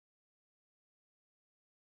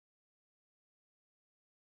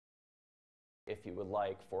if you would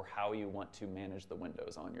like, for how you want to manage the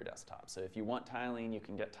windows on your desktop. So if you want tiling, you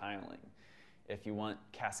can get tiling. If you want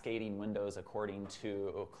cascading windows according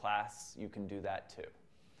to a class, you can do that too.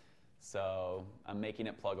 So I'm making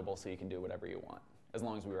it pluggable so you can do whatever you want, as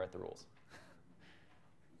long as we write the rules.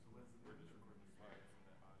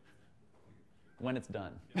 When it's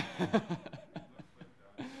done.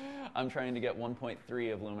 I'm trying to get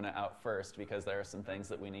 1.3 of Lumina out first because there are some things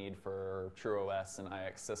that we need for TrueOS and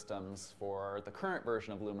IX systems for the current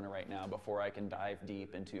version of Lumina right now before I can dive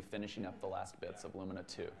deep into finishing up the last bits of Lumina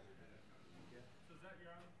 2. So is that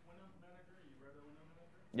your own window manager? You wrote a window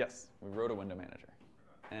manager? Yes, we wrote a window manager.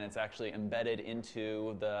 And it's actually embedded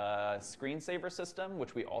into the screensaver system,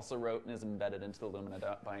 which we also wrote and is embedded into the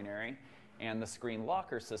Lumina binary, and the screen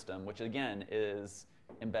locker system, which again is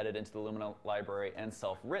embedded into the Lumina library and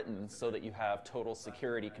self-written so that you have total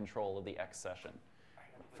security control of the X session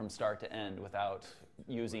from start to end without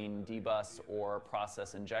using dbus or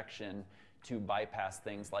process injection to bypass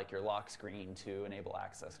things like your lock screen to enable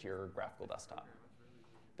access to your graphical desktop.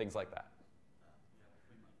 Things like that.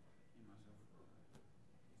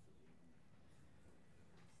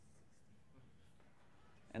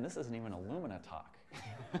 And this isn't even a Lumina talk.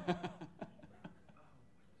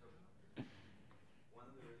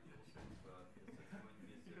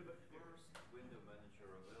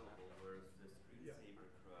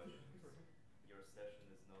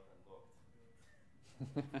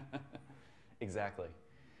 Exactly.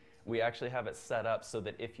 We actually have it set up so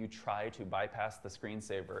that if you try to bypass the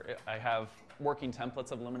screensaver, I have working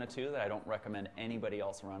templates of Lumina 2 that I don't recommend anybody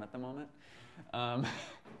else run at the moment.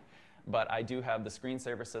 But I do have the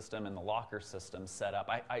screensaver system and the locker system set up.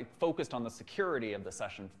 I focused on the security of the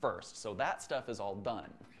session first, so that stuff is all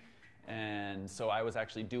done. And so I was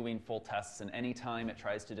actually doing full tests, and anytime it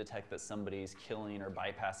tries to detect that somebody's killing or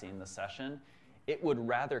bypassing the session, it would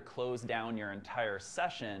rather close down your entire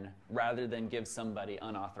session rather than give somebody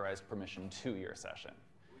unauthorized permission to your session.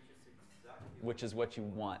 Which is what you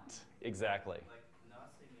want, exactly. Like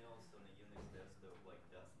nothing else on a Unix desktop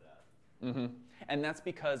does that. Mm-hmm. And that's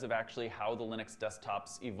because of actually how the Linux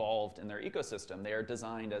desktops evolved in their ecosystem. They are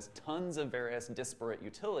designed as tons of various disparate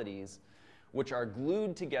utilities which are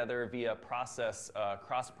glued together via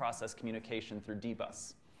cross-process communication through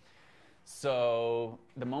dbus. So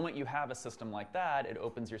the moment you have a system like that, it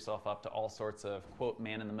opens yourself up to all sorts of, quote,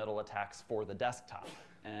 man-in-the-middle attacks for the desktop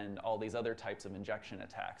and all these other types of injection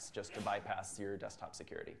attacks just to bypass your desktop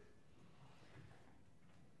security.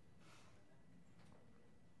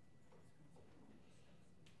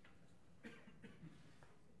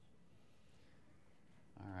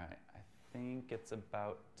 All right, I think it's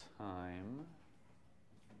about time.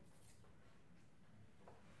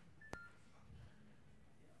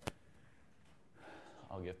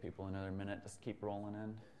 I'll give people another minute, just keep rolling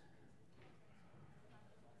in.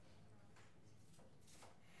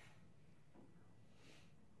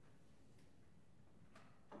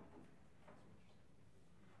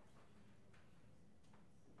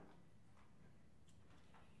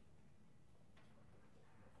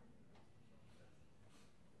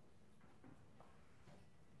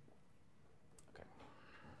 Okay.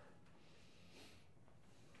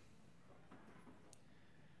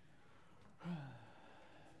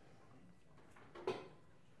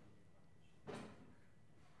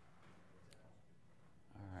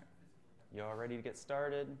 You all ready to get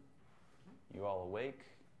started? You all awake?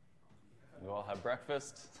 You all have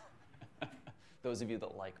breakfast? Those of you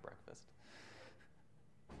that like breakfast.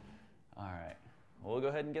 All right. Well, we'll go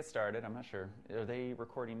ahead and get started. I'm not sure. Are they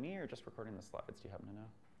recording me or just recording the slides? Do you happen to know?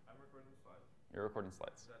 I'm recording the slides. You're recording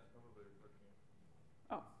slides. That's probably recording.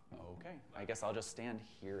 Oh, okay. I guess I'll just stand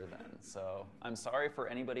here then. So I'm sorry for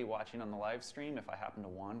anybody watching on the live stream if I happen to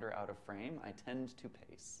wander out of frame. I tend to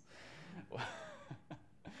pace.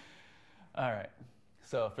 All right,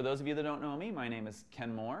 so for those of you that don't know me, my name is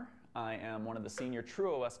Ken Moore. I am one of the senior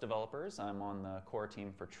TrueOS developers. I'm on the core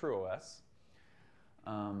team for TrueOS.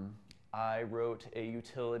 I wrote a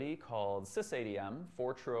utility called SysAdm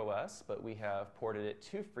for TrueOS, but we have ported it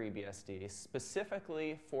to FreeBSD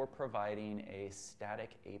specifically for providing a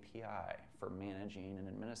static API for managing and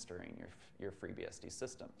administering your FreeBSD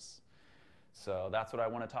systems. So that's what I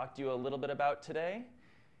want to talk to you a little bit about today,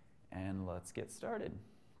 and let's get started.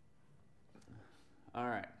 All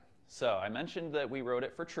right, so I mentioned that we wrote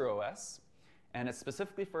it for TrueOS, and it's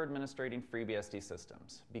specifically for administrating FreeBSD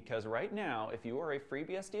systems. Because right now, if you are a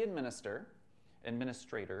FreeBSD administrator,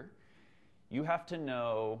 you have to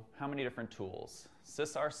know how many different tools.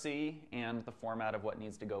 sysrc and the format of what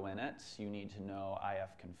needs to go in it. You need to know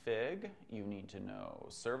ifconfig. You need to know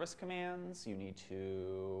service commands. You need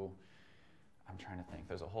to I'm trying to think.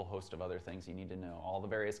 There's a whole host of other things you need to know. All the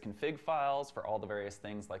various config files for all the various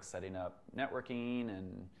things like setting up networking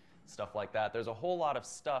and stuff like that. There's a whole lot of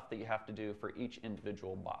stuff that you have to do for each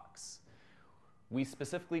individual box. We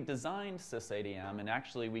specifically designed SysAdm, and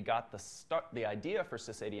actually we got the idea for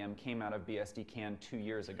SysAdm came out of BSDCan 2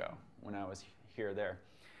 years ago when I was there.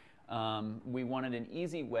 We wanted an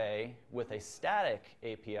easy way with a static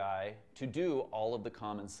API to do all of the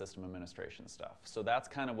common system administration stuff. So that's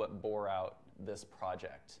kind of what bore out this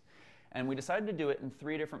project. And we decided to do it in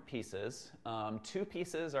 3 different pieces. 2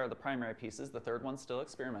 pieces are the primary pieces. The third one's still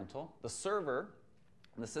experimental. The server,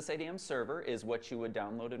 the SysAdm server, is what you would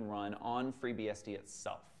download and run on FreeBSD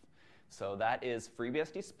itself. So that is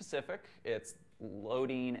FreeBSD specific. It's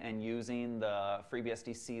loading and using the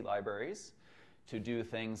FreeBSD libraries to do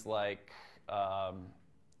things like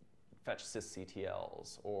fetch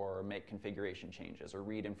sysctls or make configuration changes or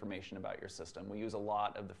read information about your system. We use a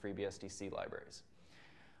lot of the FreeBSD libraries.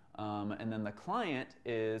 And then the client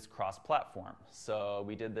is cross-platform. So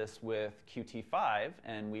we did this with Qt5,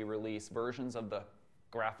 and we release versions of the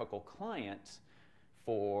graphical client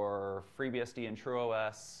for FreeBSD and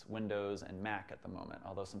TrueOS, Windows, and Mac at the moment,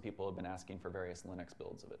 although some people have been asking for various Linux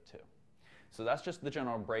builds of it too. So that's just the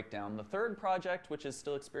general breakdown. The third project, which is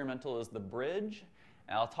still experimental, is the bridge.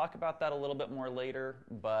 And I'll talk about that a little bit more later,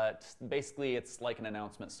 but basically it's like an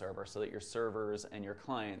announcement server so that your servers and your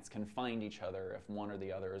clients can find each other if one or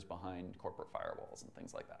the other is behind corporate firewalls and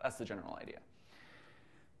things like that. That's the general idea.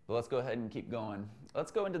 But let's go ahead and keep going.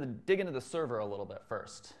 Let's go dig into the server a little bit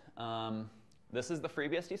first. This is the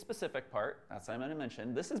FreeBSD specific part, as I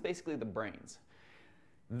mentioned. This is basically the brains.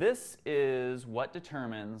 This is what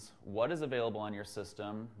determines what is available on your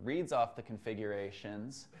system, reads off the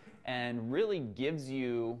configurations, and really gives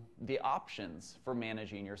you the options for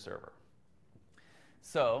managing your server.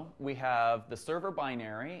 So we have the server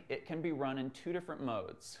binary. It can be run in 2 different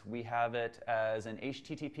modes. We have it as an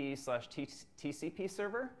HTTP/TCP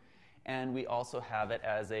server, and we also have it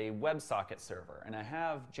as a WebSocket server. And I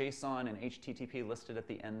have JSON and HTTP listed at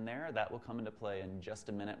the end there. That will come into play in just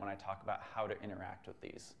a minute when I talk about how to interact with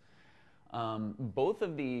these. Both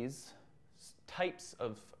of these types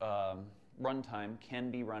of runtime can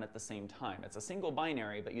be run at the same time. It's a single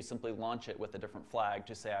binary, but you simply launch it with a different flag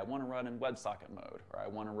to say, I want to run in WebSocket mode, or I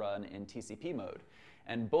want to run in TCP mode.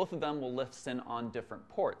 And both of them will listen on different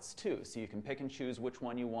ports, too. So you can pick and choose which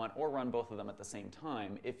one you want, or run both of them at the same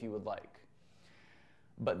time if you would like.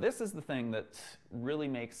 But this is the thing that really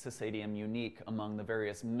makes SysAdm unique among the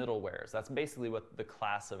various middlewares. That's basically what the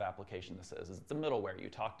class of application this is it's a middleware. You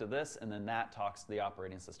talk to this, and then that talks to the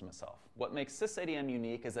operating system itself. What makes SysAdm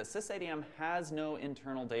unique is that SysAdm has no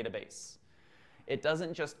internal database. It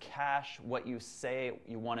doesn't just cache what you say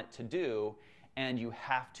you want it to do, and you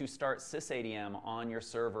have to start SysAdm on your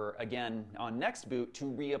server again on next boot to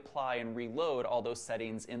reapply and reload all those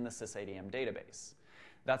settings in the SysAdm database.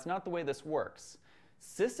 That's not the way this works.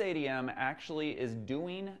 SysAdm actually is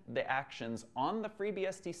doing the actions on the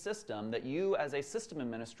FreeBSD system that you as a system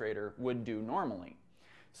administrator would do normally.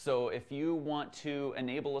 So if you want to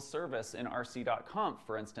enable a service in rc.conf,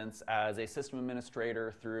 for instance, as a system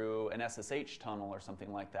administrator through an SSH tunnel or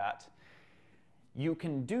something like that, you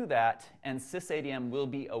can do that, and SysAdm will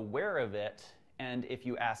be aware of it. And if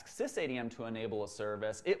you ask SysAdm to enable a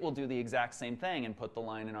service, it will do the exact same thing and put the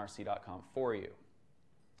line in rc.conf for you,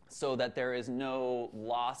 so that there is no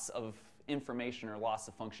loss of information or loss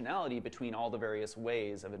of functionality between all the various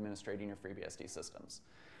ways of administrating your FreeBSD systems.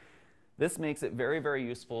 This makes it very, very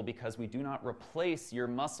useful because we do not replace your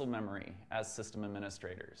muscle memory as system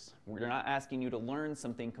administrators. We're not asking you to learn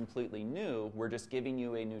something completely new. We're just giving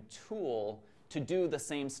you a new tool to do the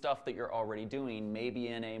same stuff that you're already doing, maybe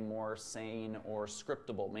in a more sane or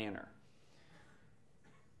scriptable manner.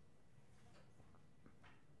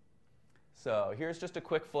 So here's just a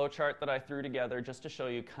quick flow chart that I threw together just to show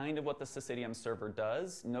you kind of what the SysAdm server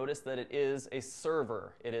does. Notice that it is a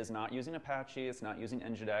server. It is not using Apache. It's not using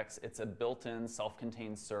Nginx. It's a built-in,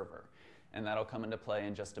 self-contained server. And that'll come into play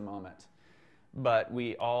in just a moment. But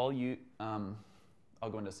we all use... I'll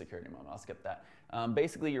go into security in a moment. I'll skip that.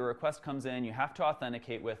 Basically, your request comes in. You have to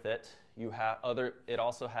authenticate with it. It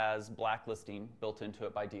also has blacklisting built into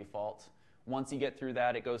it by default. Once you get through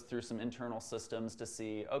that, it goes through some internal systems to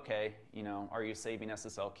see, okay, are you saving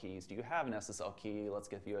SSL keys? Do you have an SSL key? Let's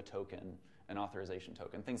give you a token, an authorization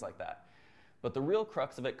token, things like that. But the real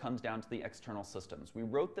crux of it comes down to the external systems. We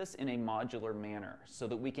wrote this in a modular manner so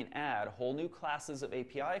that we can add whole new classes of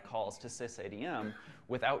API calls to SysAdm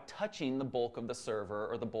without touching the bulk of the server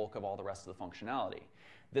or the bulk of all the rest of the functionality.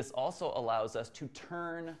 This also allows us to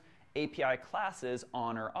turn API classes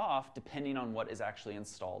on or off depending on what is actually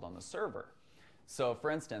installed on the server. So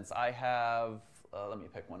for instance, I have, let me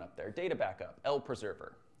pick one up there, data backup,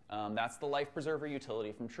 L-Preserver. That's the life preserver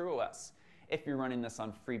utility from TrueOS. If you're running this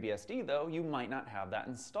on FreeBSD though, you might not have that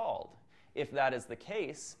installed. If that is the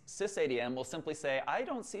case, SysAdm will simply say, I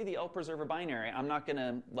don't see the L-Preserver binary. I'm not going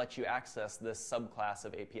to let you access this subclass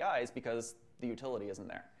of APIs because the utility isn't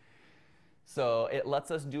there. So it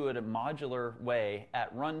lets us do it a modular way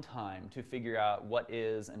at runtime to figure out what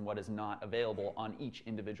is and what is not available on each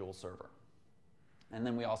individual server. And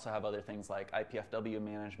then we also have other things like IPFW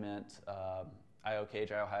management,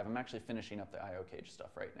 IOCage, IOHive. I'm actually finishing up the IOCage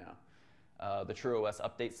stuff right now. The TrueOS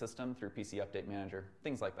update system through PC Update Manager,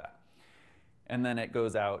 things like that. And then it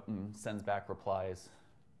goes out and sends back replies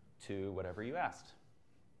to whatever you asked.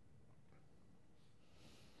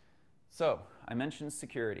 So I mentioned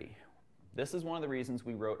security. This is one of the reasons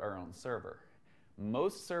we wrote our own server.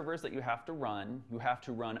 Most servers that you have to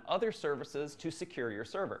run other services to secure your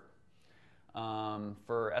server.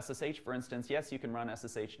 For SSH, for instance, yes, you can run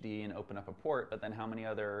SSHD and open up a port, but then how many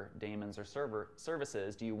other daemons or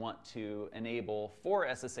services do you want to enable for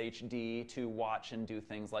SSHD to watch and do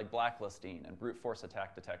things like blacklisting and brute force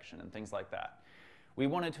attack detection and things like that? We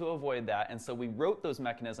wanted to avoid that, and so we wrote those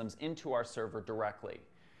mechanisms into our server directly.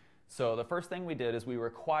 So the first thing we did is we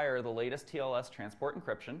require the latest TLS transport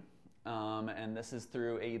encryption, and this is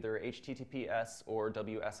through either HTTPS or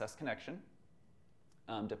WSS connection.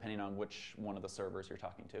 Depending on which one of the servers you're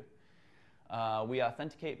talking to. We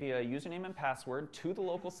authenticate via username and password to the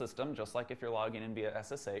local system, just like if you're logging in via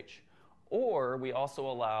SSH. Or we also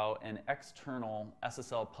allow an external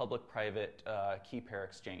SSL public-private key pair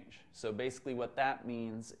exchange. So basically what that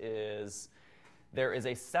means is there is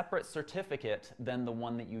a separate certificate than the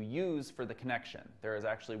one that you use for the connection. There is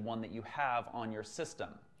actually one that you have on your system.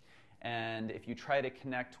 And if you try to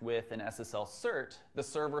connect with an SSL cert, the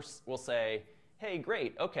server will say, hey,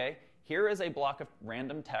 great, okay, here is a block of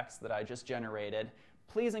random text that I just generated.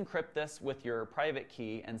 Please encrypt this with your private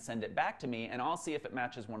key and send it back to me, and I'll see if it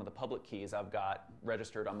matches one of the public keys I've got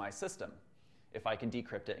registered on my system, if I can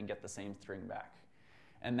decrypt it and get the same string back.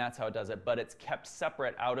 And that's how it does it, but it's kept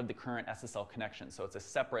separate out of the current SSL connection, so it's a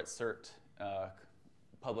separate cert,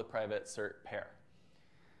 public-private cert pair.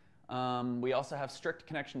 We also have strict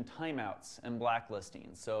connection timeouts and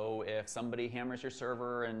blacklisting. So if somebody hammers your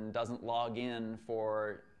server and doesn't log in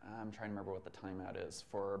for, I'm trying to remember what the timeout is,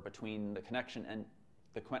 for between the connection and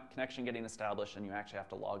the connection getting established and you actually have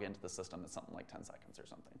to log into the system, it's something like 10 seconds or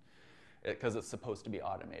something, because it's supposed to be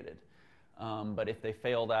automated. But if they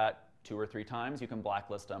fail that 2 or 3 times, you can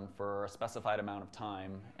blacklist them for a specified amount of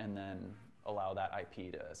time and then allow that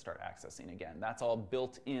IP to start accessing again. That's all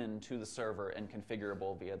built into the server and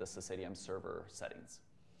configurable via the SysAdm server settings.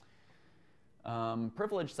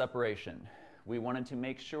 Privilege separation. We wanted to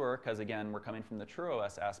make sure, because again, we're coming from the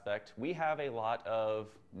TrueOS aspect, we have a lot of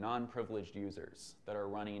non-privileged users that are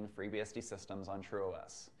running FreeBSD systems on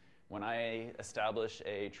TrueOS. When I establish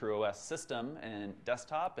a TrueOS system and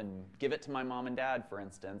desktop and give it to my mom and dad, for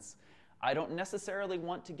instance, I don't necessarily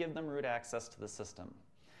want to give them root access to the system.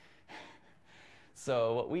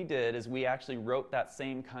 So what we did is we actually wrote that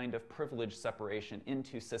same kind of privilege separation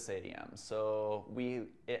into SysAdm. So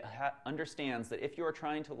it understands that if you are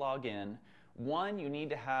trying to log in, one, you need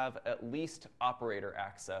to have at least operator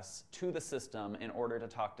access to the system in order to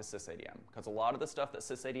talk to SysAdm. Because a lot of the stuff that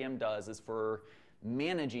SysAdm does is for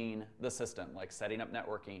managing the system, like setting up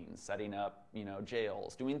networking, setting up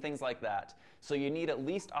jails, doing things like that. So you need at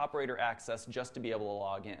least operator access just to be able to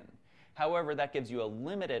log in. However, that gives you a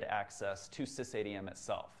limited access to SysAdm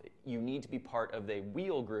itself. You need to be part of the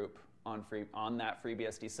wheel group on that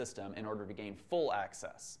FreeBSD system in order to gain full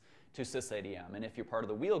access to SysAdm. And if you're part of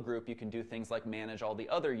the wheel group, you can do things like manage all the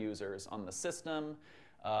other users on the system,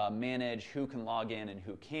 manage who can log in and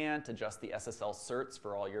who can't, adjust the SSL certs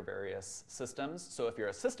for all your various systems. So if you're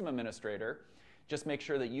a system administrator, just make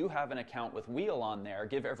sure that you have an account with wheel on there,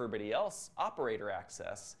 give everybody else operator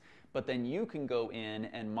access, but then you can go in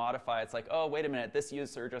and modify. It's like, oh, wait a minute, this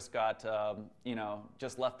user just got,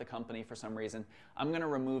 just left the company for some reason. I'm going to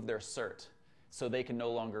remove their cert so they can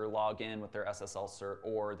no longer log in with their SSL cert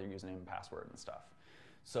or their username and password and stuff.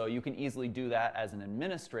 So you can easily do that as an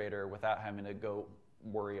administrator without having to go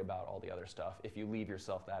worry about all the other stuff if you leave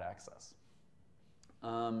yourself that access.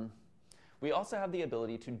 We also have the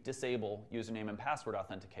ability to disable username and password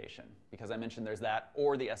authentication, because I mentioned there's that,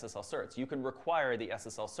 or the SSL certs. You can require the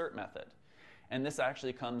SSL cert method. And this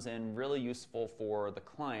actually comes in really useful for the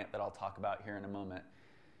client that I'll talk about here in a moment.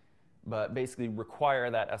 But basically require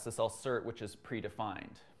that SSL cert, which is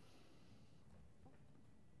predefined.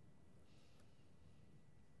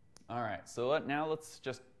 All right, so now let's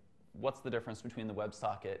just what's the difference between the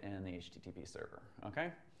WebSocket and the HTTP server,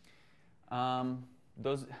 okay? How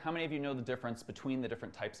many of you know the difference between the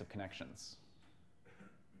different types of connections?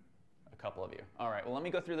 A couple of you. All right, well, let me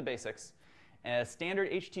go through the basics. A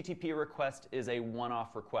standard HTTP request is a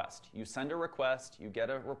one-off request. You send a request, you get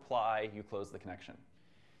a reply, you close the connection.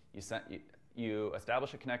 You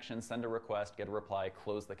establish a connection, send a request, get a reply,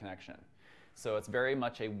 close the connection. So it's very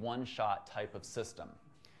much a one-shot type of system.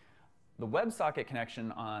 The WebSocket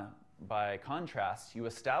connection, by contrast, you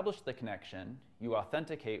establish the connection, you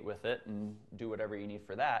authenticate with it and do whatever you need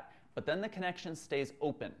for that, but then the connection stays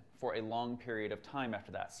open for a long period of time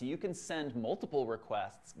after that. So you can send multiple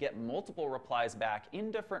requests, get multiple replies back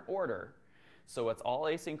in different order, so it's all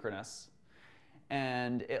asynchronous,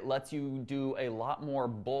 and it lets you do a lot more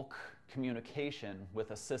bulk communication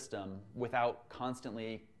with a system without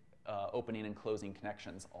constantly opening and closing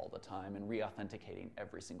connections all the time and re-authenticating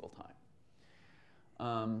every single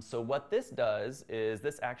time. So what this does is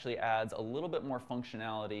this actually adds a little bit more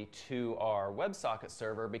functionality to our WebSocket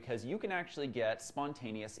server because you can actually get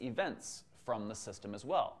spontaneous events from the system as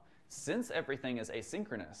well. Since everything is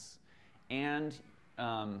asynchronous, and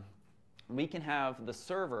we can have the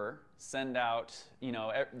server send out,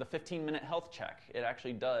 the 15-minute health check. It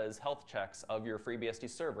actually does health checks of your FreeBSD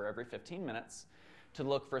server every 15 minutes to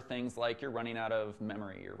look for things like you're running out of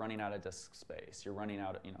memory, you're running out of disk space, you're running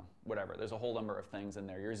out of, whatever. There's a whole number of things in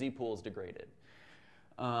there. Your Z pool is degraded.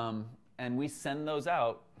 And we send those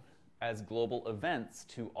out as global events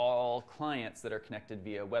to all clients that are connected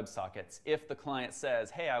via WebSockets if the client says,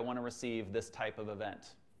 hey, I want to receive this type of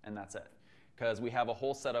event, and that's it. Because we have a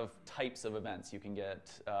whole set of types of events. You can get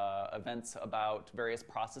events about various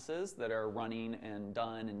processes that are running and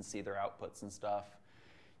done and see their outputs and stuff.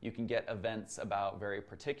 You can get events about very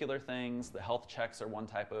particular things. The health checks are one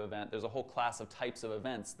type of event. There's a whole class of types of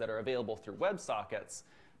events that are available through WebSockets,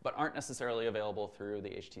 but aren't necessarily available through the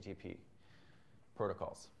HTTP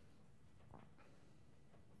protocols.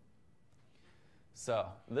 So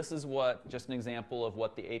this is just an example of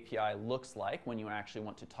what the API looks like when you actually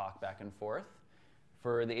want to talk back and forth.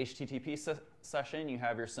 For the HTTP session, you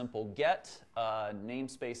have your simple get,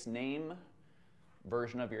 namespace name,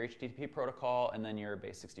 version of your HTTP protocol, and then your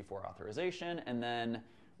base64 authorization. And then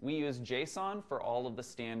we use JSON for all of the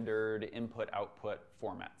standard input-output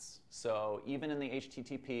formats. So even in the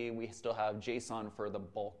HTTP, we still have JSON for the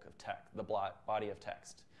bulk of text, the body of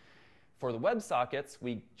text. For the WebSockets,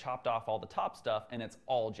 we chopped off all the top stuff, and it's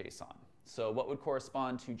all JSON. So what would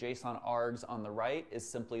correspond to JSON args on the right is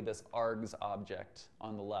simply this args object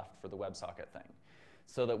on the left for the WebSocket thing.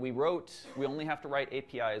 So that we only have to write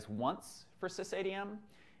APIs once for SysAdm,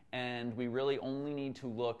 and we really only need to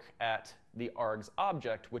look at the args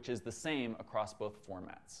object, which is the same across both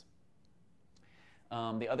formats.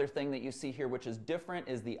 The other thing that you see here, which is different,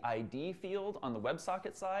 is the ID field on the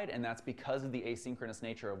WebSocket side, and that's because of the asynchronous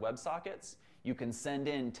nature of WebSockets. You can send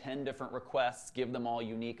in 10 different requests, give them all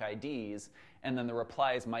unique IDs, and then the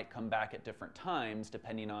replies might come back at different times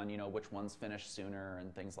depending on which ones finish sooner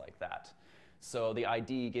and things like that. So the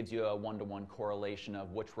ID gives you a one-to-one correlation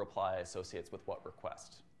of which reply associates with what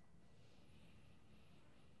request.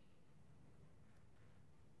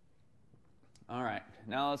 All right,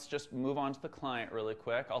 now let's just move on to the client really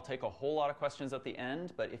quick. I'll take a whole lot of questions at the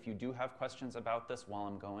end, but if you do have questions about this while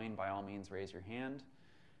I'm going, by all means raise your hand.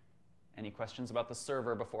 Any questions about the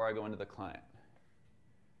server before I go into the client?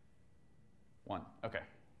 One, okay. Is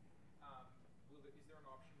there an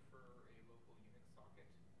option for a local Unix socket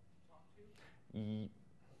to talk to?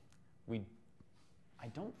 I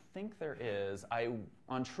don't think there is.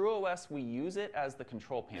 On TrueOS, we use it as the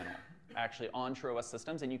control panel, actually on TrueOS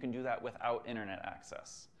systems, and you can do that without internet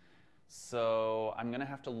access. So I'm going to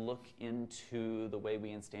have to look into the way we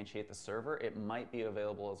instantiate the server. It might be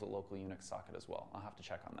available as a local Unix socket as well. I'll have to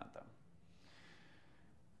check on that, though.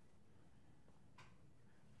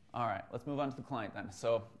 All right, let's move on to the client then.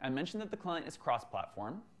 So I mentioned that the client is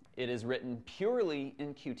cross-platform. It is written purely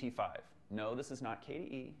in Qt5. No, this is not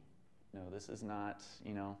KDE. No, this is not,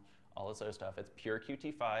 all this other stuff. It's pure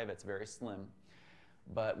Qt5. It's very slim.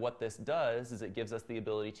 But what this does is it gives us the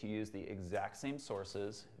ability to use the exact same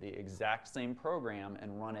sources, the exact same program,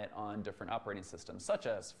 and run it on different operating systems, such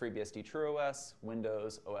as FreeBSD TrueOS,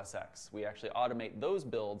 Windows, OS X. We actually automate those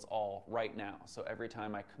builds all right now. So every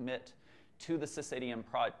time I commit to the SysAdm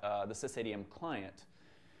client,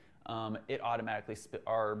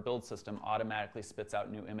 our build system automatically spits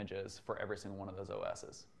out new images for every single one of those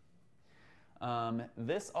OSs.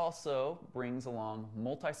 This also brings along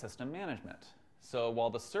multi-system management. So while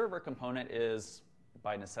the server component is,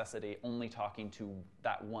 by necessity, only talking to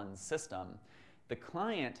that one system, The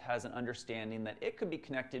client has an understanding that it could be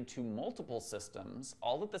connected to multiple systems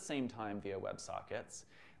all at the same time via WebSockets,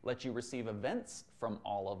 let you receive events from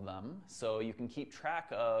all of them, so you can keep track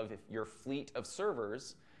of your fleet of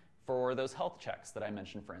servers for those health checks that I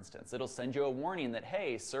mentioned, for instance. It'll send you a warning that,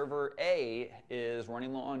 hey, server A is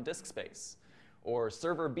running low on disk space, or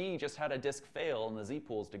server B just had a disk fail and the Z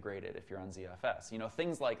pool is degraded if you're on ZFS,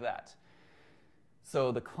 things like that.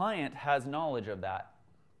 So the client has knowledge of that.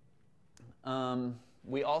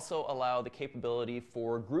 We also allow the capability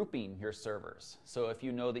for grouping your servers. So if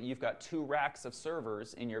you know that you've got 2 racks of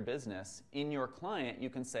servers in your business, in your client, you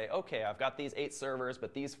can say, okay, I've got these 8 servers,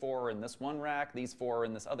 but these 4 are in this one rack, these 4 are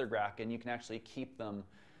in this other rack, and you can actually keep them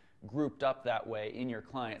grouped up that way in your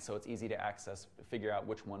client so it's easy to access, figure out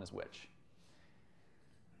which one is which.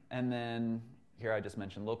 And then here I just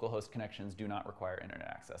mentioned localhost connections do not require internet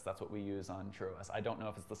access. That's what we use on TrueOS. I don't know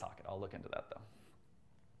if it's the socket. I'll look into that though.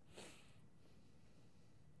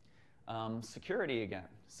 Security again.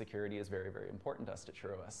 Security is very, very important to us at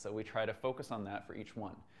TrueOS, so we try to focus on that for each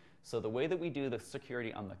one. So the way that we do the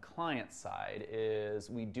security on the client side is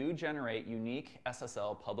we do generate unique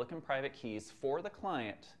SSL public and private keys for the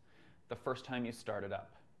client the first time you start it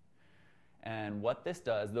up. And what this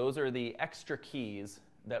does, those are the extra keys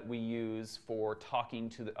that we use for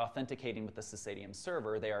authenticating with the SysAdm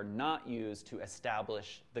server. They are not used to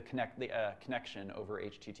establish the connection over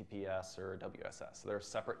HTTPS or WSS. So they're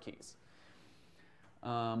separate keys.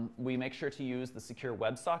 We make sure to use the secure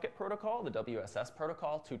WebSocket protocol, the WSS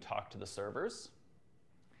protocol, to talk to the servers.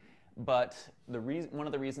 But one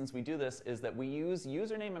of the reasons we do this is that we use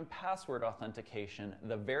username and password authentication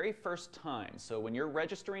the very first time. So when you're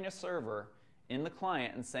registering a server in the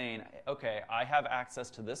client and saying, okay, I have access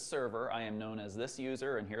to this server, I am known as this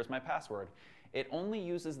user, and here's my password, it only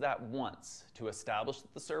uses that once to establish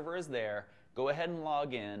that the server is there, go ahead and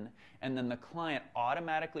log in, and then the client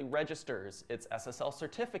automatically registers its SSL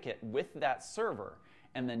certificate with that server,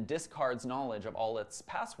 and then discards knowledge of all its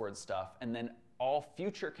password stuff, and then all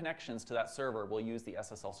future connections to that server will use the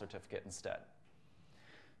SSL certificate instead.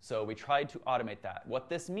 So we tried to automate that. What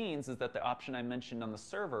this means is that the option I mentioned on the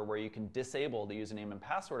server where you can disable the username and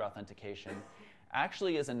password authentication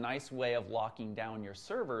actually is a nice way of locking down your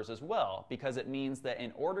servers as well, because it means that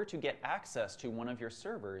in order to get access to one of your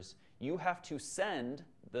servers, you have to send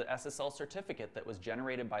the SSL certificate that was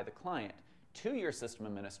generated by the client to your system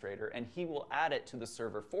administrator, and he will add it to the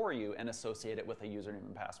server for you and associate it with a username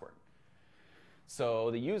and password.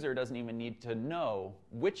 So the user doesn't even need to know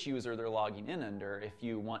which user they're logging in under if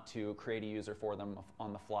you want to create a user for them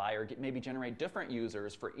on the fly, or maybe generate different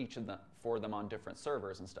users for each of them for them on different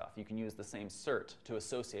servers and stuff. You can use the same cert to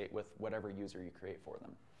associate with whatever user you create for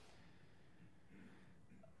them.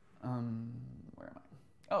 Where am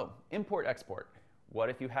I? Oh, import export. What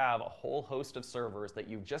if you have a whole host of servers that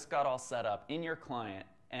you've just got all set up in your client,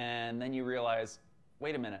 and then you realize,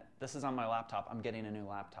 wait a minute, this is on my laptop, I'm getting a new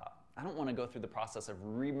laptop. I don't want to go through the process of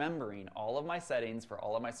remembering all of my settings for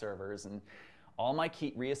all of my servers and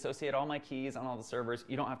reassociate all my keys on all the servers.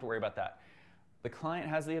 You don't have to worry about that. The client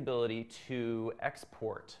has the ability to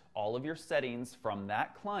export all of your settings from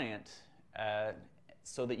that client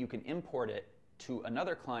so that you can import it to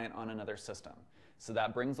another client on another system. So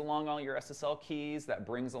that brings along all your SSL keys, that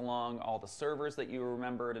brings along all the servers that you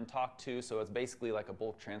remembered and talked to, so it's basically like a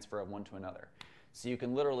bulk transfer of one to another. So you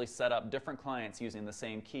can literally set up different clients using the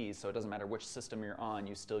same keys, so it doesn't matter which system you're on,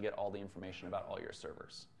 you still get all the information about all your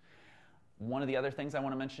servers. One of the other things I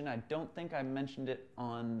want to mention, I don't think I mentioned it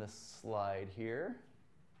on the slide here.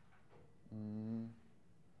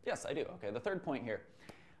 Yes, I do. Okay, the third point here.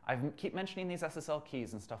 I keep mentioning these SSL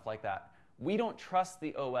keys and stuff like that. We don't trust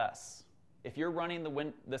the OS. If you're running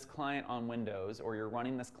this client on Windows or you're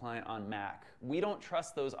running this client on Mac, we don't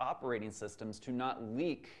trust those operating systems to not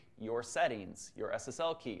leak your settings, your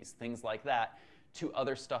SSL keys, things like that, to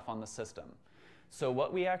other stuff on the system. So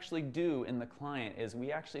what we actually do in the client is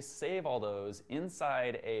we actually save all those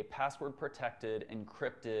inside a password-protected,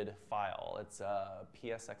 encrypted file. It's a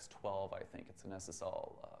PSX12, I think. It's an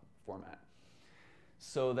SSL format.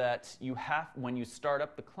 So that when you start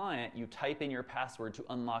up the client, you type in your password to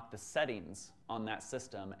unlock the settings on that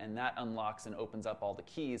system, and that unlocks and opens up all the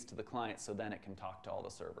keys to the client, so then it can talk to all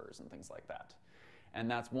the servers and things like that. And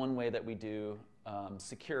that's one way that we do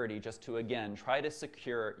security, just to, again, try to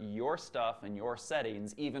secure your stuff and your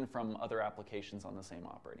settings, even from other applications on the same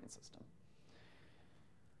operating system.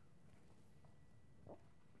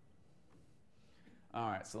 All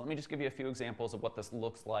right, so let me just give you a few examples of what this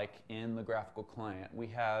looks like in the graphical client. We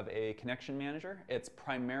have a connection manager. It's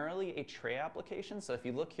primarily a tray application. So if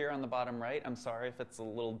you look here on the bottom right, I'm sorry if it's a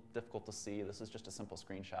little difficult to see. This is just a simple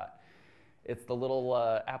screenshot. It's the little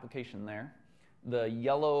application there. The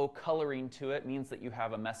yellow coloring to it means that you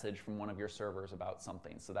have a message from one of your servers about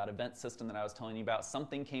something. So that event system that I was telling you about,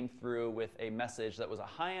 something came through with a message that was a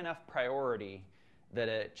high enough priority that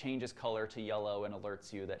it changes color to yellow and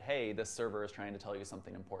alerts you that, hey, this server is trying to tell you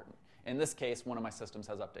something important. In this case, one of my systems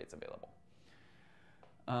has updates available.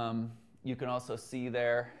 You can also see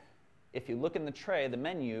there, if you look in the tray, the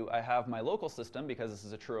menu, I have my local system because this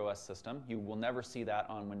is a TrueOS system. You will never see that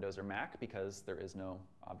on Windows or Mac because there is no,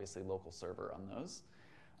 obviously, local server on those.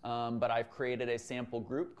 But I've created a sample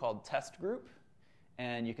group called test group.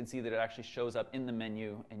 And you can see that it actually shows up in the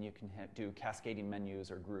menu, and you can do cascading menus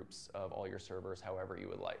or groups of all your servers however you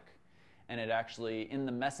would like. And it actually, in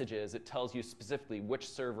the messages, it tells you specifically which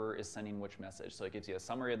server is sending which message. So it gives you a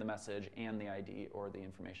summary of the message and the ID or the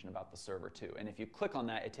information about the server too. And if you click on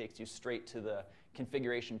that, it takes you straight to the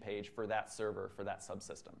configuration page for that server, for that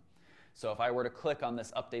subsystem. So if I were to click on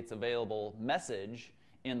this updates available message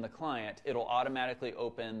in the client, it'll automatically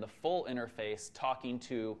open the full interface talking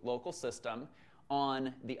to local system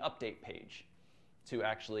on the update page to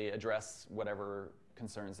actually address whatever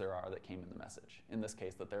concerns there are that came in the message. In this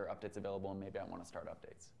case, that there are updates available and maybe I want to start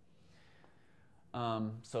updates.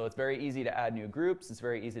 So it's very easy to add new groups. It's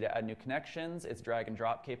very easy to add new connections. It's drag and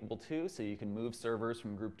drop capable too, so you can move servers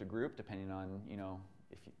from group to group depending on,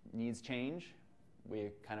 if needs change. We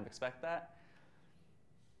kind of expect that.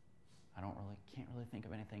 I can't really think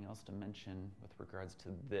of anything else to mention with regards to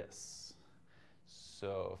this.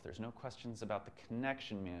 So if there's no questions about the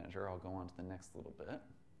connection manager, I'll go on to the next little bit.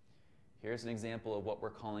 Here's an example of what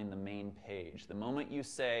we're calling the main page. The moment you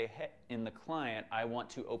say, hey, in the client, I want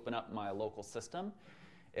to open up my local system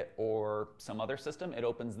or some other system, it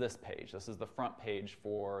opens this page. This is the front page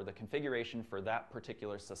for the configuration for that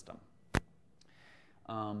particular system.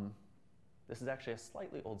 This is actually a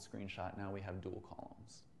slightly old screenshot. Now we have dual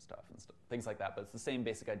columns stuff and things like that, but it's the same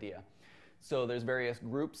basic idea. So there's various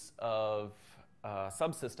groups of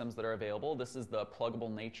subsystems that are available. This is the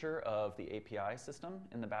pluggable nature of the API system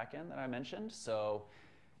in the backend that I mentioned. So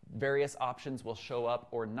various options will show up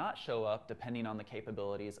or not show up depending on the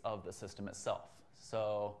capabilities of the system itself.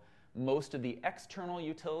 So most of the external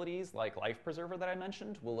utilities, like Life Preserver that I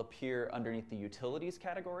mentioned, will appear underneath the utilities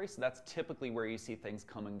category. So that's typically where you see things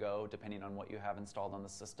come and go depending on what you have installed on the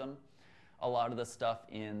system. A lot of the stuff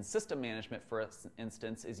in system management, for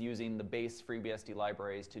instance, is using the base FreeBSD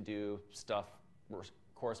libraries to do stuff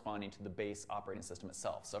corresponding to the base operating system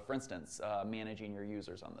itself. So for instance, managing your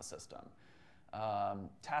users on the system.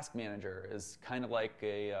 Task Manager is kind of like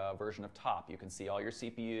a version of Top. You can see all your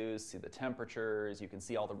CPUs, see the temperatures, you can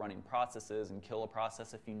see all the running processes and kill a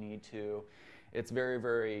process if you need to. It's very,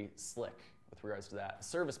 very slick with regards to that.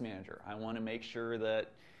 Service Manager, I want to make sure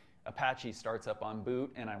that Apache starts up on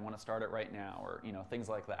boot and I want to start it right now, or things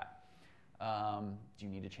like that. Do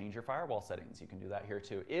you need to change your firewall settings? You can do that here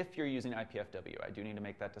too. If you're using IPFW, I do need to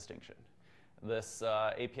make that distinction. This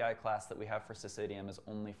API class that we have for SysAdm is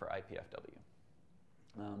only for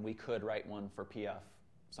IPFW. We could write one for PF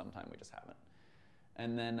sometime, we just haven't.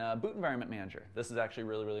 And then Boot Environment Manager. This is actually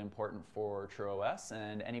really, really important for TrueOS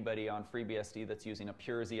and anybody on FreeBSD that's using a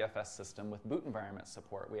pure ZFS system with boot environment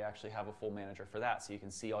support. We actually have a full manager for that, so you can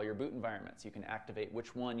see all your boot environments. You can activate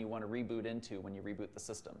which one you want to reboot into when you reboot the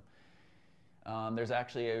system. There's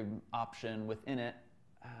actually an option within it.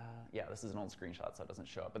 Yeah, this is an old screenshot, so it doesn't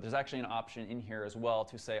show up. But there's actually an option in here as well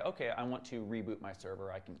to say, OK, I want to reboot my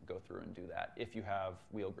server. I can go through and do that if you have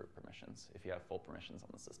wheel group permissions, if you have full permissions on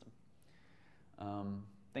the system.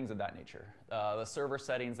 Things of that nature. The server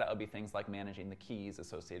settings, that would be things like managing the keys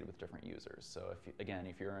associated with different users. So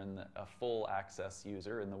if you're in a full access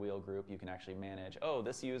user in the wheel group, you can actually manage, oh,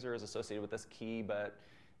 this user is associated with this key, but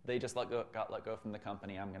they just got let go from the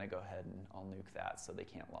company. I'm going to go ahead and I'll nuke that so they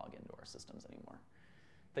can't log into our systems anymore.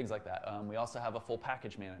 Things like that. We also have a full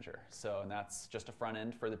package manager. And that's just a front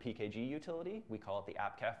end for the PKG utility. We call it the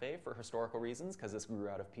App Cafe for historical reasons because this grew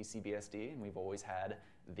out of PCBSD, and we've always had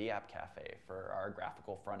the App Cafe for our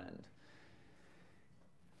graphical front end.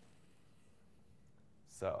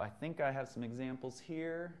 So I think I have some examples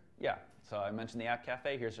here. Yeah, so I mentioned the App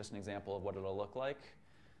Cafe. Here's just an example of what it'll look like.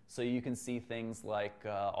 So you can see things like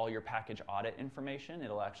all your package audit information.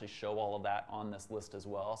 It'll actually show all of that on this list as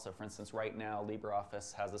well. So for instance, right now,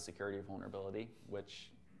 LibreOffice has a security vulnerability,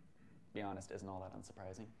 which, to be honest, isn't all that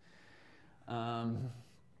unsurprising.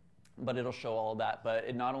 But it'll show all of that. But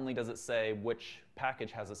it not only does it say which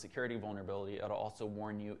package has a security vulnerability, it'll also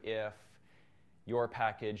warn you if your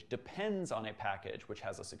package depends on a package which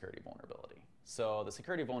has a security vulnerability. So the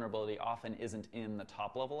security vulnerability often isn't in the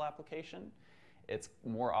top-level application. It's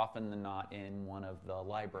more often than not in one of the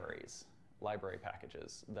libraries library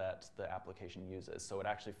packages that the application uses. So it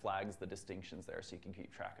actually flags the distinctions there so you can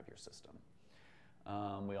keep track of your system.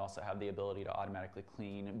 We also have the ability to automatically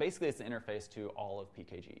clean. Basically, it's the interface to all of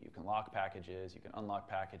PKG. You can lock packages, you can unlock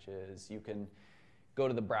packages, you can go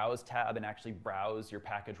to the Browse tab and actually browse your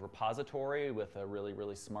package repository with a really,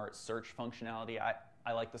 really smart search functionality.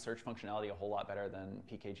 I like the search functionality a whole lot better than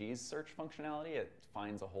PKG's search functionality. It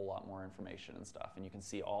finds a whole lot more information and stuff, and you can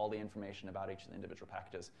see all the information about each of the individual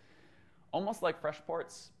packages. Almost like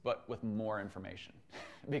Freshports, but with more information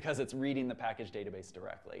because it's reading the package database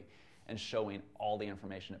directly and showing all the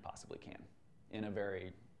information it possibly can in a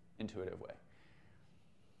very intuitive way.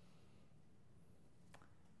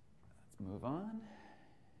 Let's move on.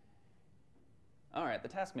 All right, the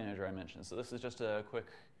task manager I mentioned. So this is just a quick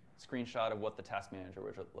screenshot of what the task manager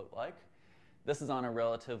would look like. This is on a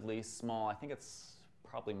relatively small, I think it's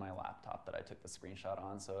probably my laptop that I took the screenshot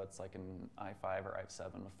on, so it's like an i5 or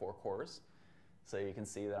i7 with 4 cores. So you can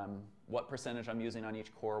see that what percentage I'm using on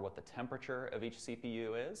each core, what the temperature of each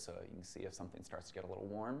CPU is, so you can see if something starts to get a little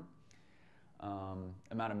warm.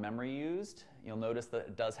 Amount of memory used. You'll notice that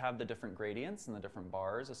it does have the different gradients and the different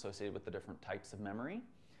bars associated with the different types of memory.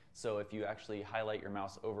 So if you actually highlight your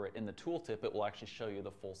mouse over it in the tooltip, it will actually show you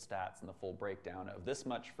the full stats and the full breakdown of this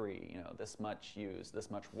much free, this much used,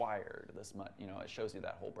 this much wired, this much, it shows you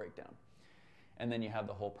that whole breakdown. And then you have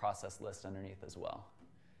the whole process list underneath as well.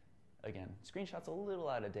 Again, screenshot's a little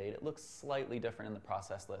out of date. It looks slightly different in the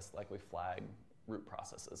process list, like we flag root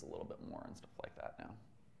processes a little bit more and stuff like that now.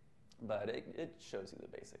 But it shows you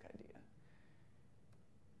the basic idea.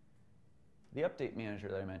 The update manager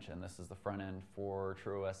that I mentioned, this is the front end for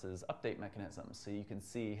TrueOS's update mechanism. So you can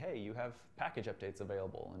see, hey, you have package updates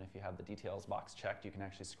available. And if you have the details box checked, you can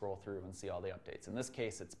actually scroll through and see all the updates. In this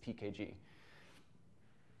case, it's PKG.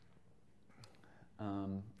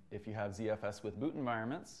 If you have ZFS with boot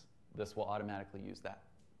environments, this will automatically use that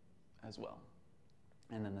as well.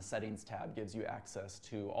 And then the settings tab gives you access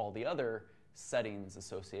to all the other settings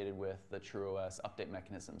associated with the TrueOS update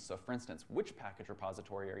mechanism. So for instance, which package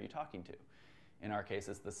repository are you talking to? In our case,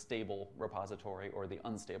 it's the stable repository or the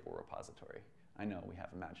unstable repository. I know we have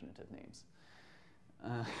imaginative names.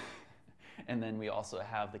 And then we also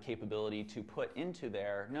have the capability to put into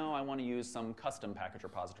there, no, I want to use some custom package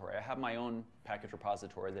repository. I have my own package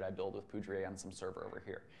repository that I build with Poudre on some server over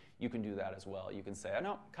here. You can do that as well. You can say, oh,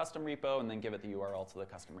 no, custom repo, and then give it the URL to the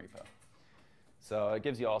custom repo. So it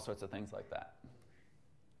gives you all sorts of things like that.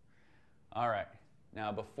 All right.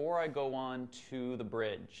 Now, before I go on to the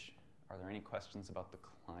bridge, are there any questions about the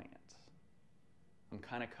client? I'm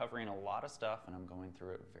kind of covering a lot of stuff, and I'm going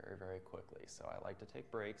through it very, very quickly. So I like to take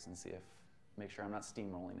breaks and make sure I'm not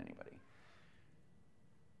steamrolling anybody.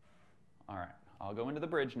 All right. I'll go into the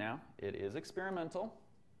bridge now. It is experimental,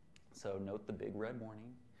 so note the big red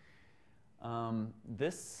warning.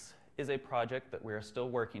 This is a project that we're still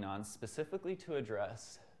working on specifically to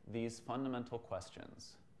address these fundamental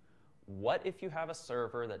questions. What if you have a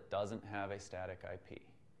server that doesn't have a static IP?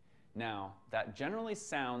 Now, that generally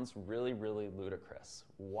sounds really, really ludicrous.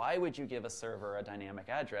 Why would you give a server a dynamic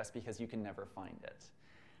address? Because you can never find it.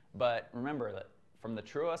 But remember that from the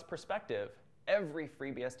TrueOS perspective, every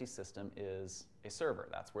FreeBSD system is a server.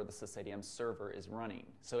 That's where the SysAdm server is running.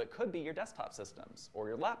 So it could be your desktop systems or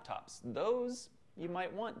your laptops. Those you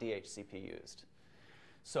might want DHCP used.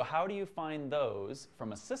 So how do you find those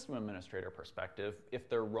from a system administrator perspective if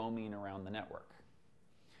they're roaming around the network?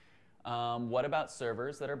 What about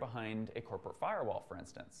servers that are behind a corporate firewall, for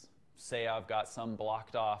instance? Say I've got some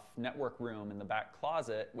blocked off network room in the back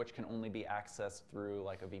closet which can only be accessed through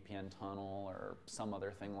like a VPN tunnel or some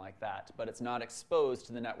other thing like that, but it's not exposed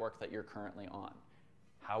to the network that you're currently on.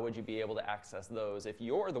 How would you be able to access those if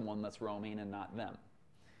you're the one that's roaming and not them?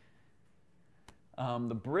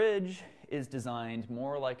 The bridge is designed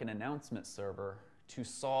more like an announcement server to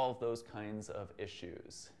solve those kinds of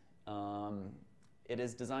issues. It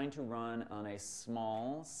is designed to run on a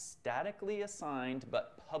small, statically assigned,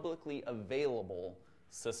 but publicly available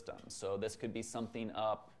system. So this could be something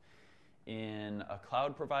up in a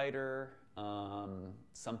cloud provider,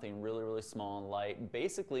 something really, really small and light,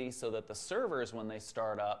 basically so that the servers, when they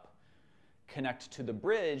start up, connect to the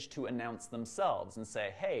bridge to announce themselves and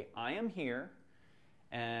say, hey, I am here,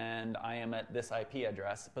 and I am at this IP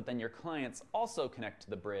address, but then your clients also connect to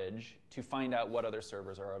the bridge to find out what other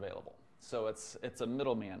servers are available. So it's a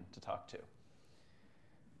middleman to talk to.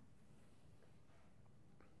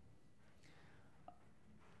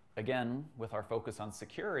 Again, with our focus on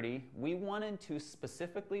security, we wanted to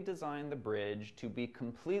specifically design the bridge to be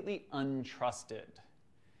completely untrusted.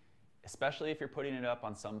 especially if you're putting it up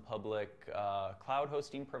on some public cloud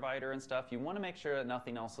hosting provider and stuff, you want to make sure that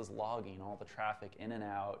nothing else is logging all the traffic in and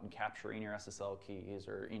out and capturing your SSL keys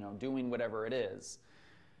or doing whatever it is.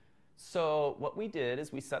 So what we did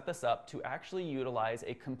is we set this up to actually utilize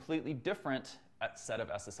a completely different set of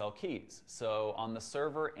SSL keys. So on the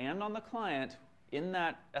server and on the client, in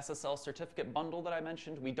that SSL certificate bundle that I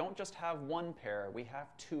mentioned, we don't just have one pair, we have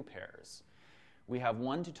two pairs. We have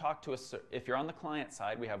one to talk to if you're on the client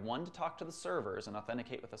side, we have one to talk to the servers and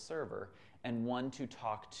authenticate with a server, and one to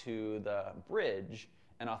talk to the bridge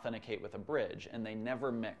and authenticate with a bridge, and they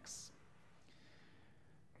never mix.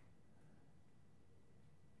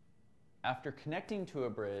 After connecting to a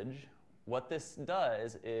bridge, what this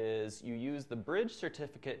does is you use the bridge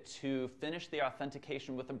certificate to finish the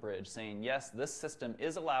authentication with a bridge, saying, yes, this system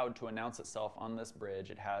is allowed to announce itself on this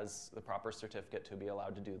bridge. It has the proper certificate to be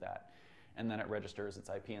allowed to do that. And then it registers its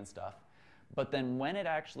IP and stuff. But then when it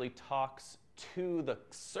actually talks to the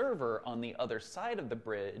server on the other side of the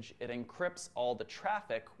bridge, it encrypts all the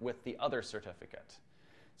traffic with the other certificate.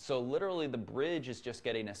 So literally the bridge is just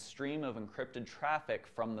getting a stream of encrypted traffic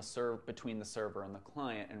from the between the server and the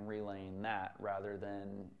client and relaying that rather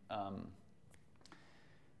than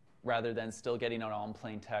still getting it all in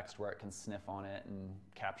plain text where it can sniff on it and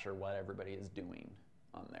capture what everybody is doing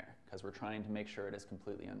on there, because we're trying to make sure it is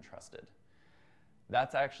completely untrusted.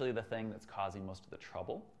 That's actually the thing that's causing most of the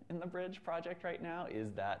trouble in the bridge project right now,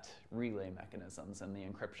 is that relay mechanisms and the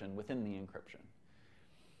encryption within the encryption.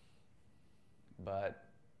 But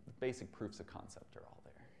the basic proofs of concept are all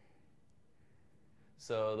there.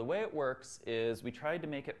 So the way it works is we tried to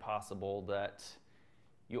make it possible that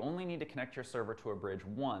you only need to connect your server to a bridge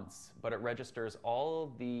once, but it registers all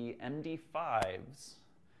of the MD5s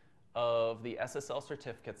of the SSL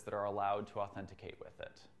certificates that are allowed to authenticate with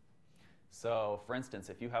it. So for instance,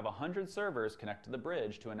 if you have 100 servers connect to the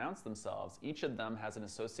bridge to announce themselves, each of them has an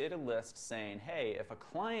associated list saying, hey, if a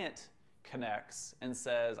client connects and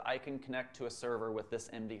says, I can connect to a server with this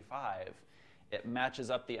MD5, it matches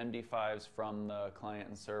up the MD5s from the client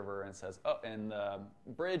and server and says, oh, and the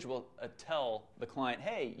bridge will tell the client,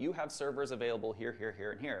 hey, you have servers available here, here,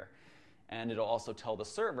 here, and here. And it'll also tell the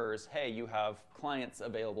servers, hey, you have clients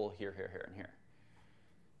available here, here, here, and here.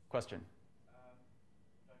 Question?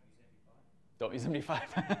 Don't use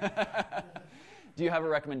MD5. Do you have a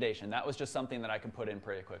recommendation? That was just something that I could put in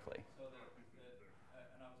pretty quickly. So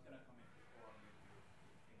and I was going to comment before on your thing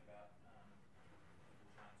about people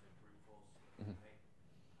trying to brute force authenticate.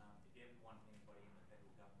 If you want anybody in the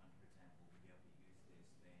federal government, for example, to be able to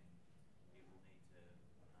use this, then it will need to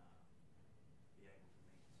be able to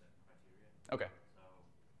meet certain criteria. Okay. So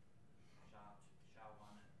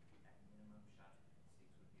SHA-1 at minimum, SHA-256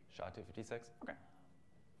 would be SHA-256? Okay.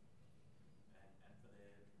 And for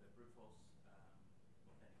the brute force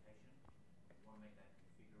authentication, you want to make that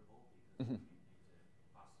configurable because you need to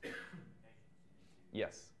pass certifications.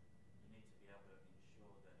 Yes. You need to be able to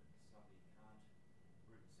ensure that somebody can't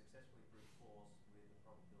successfully brute force with a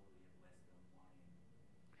probability of less than 1 in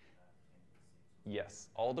 10 to the 6.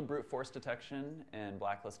 Yes. All the brute force detection and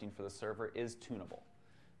blacklisting for the server is tunable.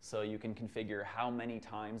 So you can configure how many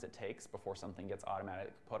times it takes before something gets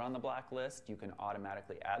automatically put on the blacklist. You can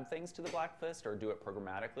automatically add things to the blacklist or do it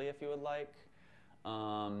programmatically if you would like.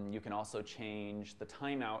 You can also change the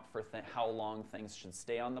timeout for how long things should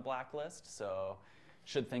stay on the blacklist. So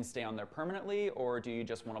should things stay on there permanently, or do you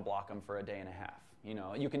just want to block them for a day and a half?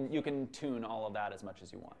 You can tune all of that as much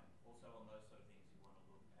as you want. Also on those sort of things, you want to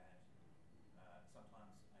look at, sometimes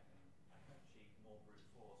I can achieve more brute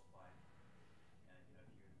force by, if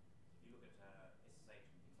you look at SSH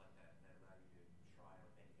and things like that, they allow you to try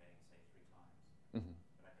authenticating, say, 3 times. Mm-hmm.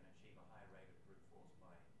 But I can achieve a high rate of brute force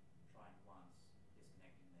by trying once,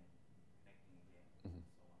 disconnecting, then connecting again, Mm-hmm. and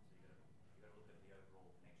so on. So you've got to look at the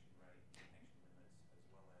overall connection rate, connection limits, as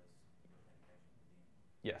well as the authentication within.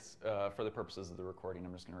 Yes, for the purposes of the recording,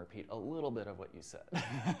 I'm just going to repeat a little bit of what you said.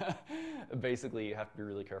 Basically, you have to be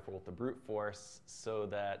really careful with the brute force so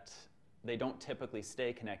that they don't typically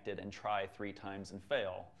stay connected and try 3 times and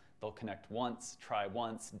fail. They'll connect once, try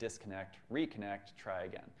once, disconnect, reconnect, try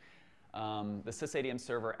again. The SysAdm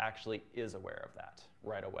server actually is aware of that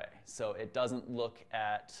right away. So it doesn't look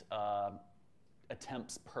at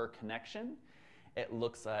attempts per connection. It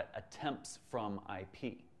looks at attempts from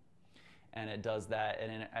IP. And it does that,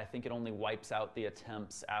 and I think it only wipes out the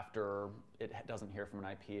attempts after it doesn't hear from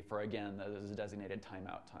an IP for, again, there's a designated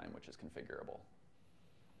timeout time, which is configurable.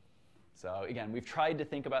 So again, we've tried to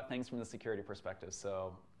think about things from the security perspective.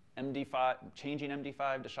 So MD5, changing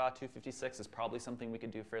MD5 to SHA-256 is probably something we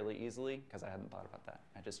could do fairly easily, because I hadn't thought about that.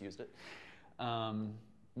 I just used it.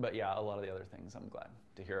 But yeah, a lot of the other things I'm glad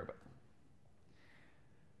to hear about.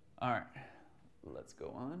 All right, let's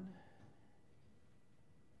go on.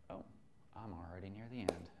 Oh, I'm already near the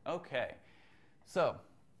end. Okay, so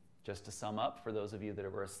just to sum up for those of you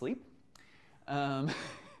that were asleep,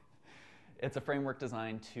 it's a framework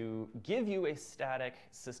designed to give you a static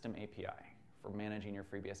system API for managing your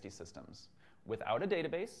FreeBSD systems without a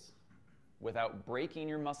database, without breaking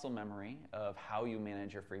your muscle memory of how you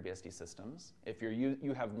manage your FreeBSD systems. If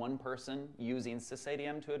you have one person using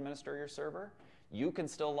SysAdm to administer your server, you can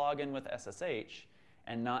still log in with SSH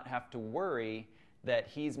and not have to worry that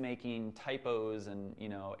he's making typos and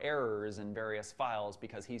errors in various files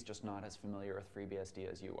because he's just not as familiar with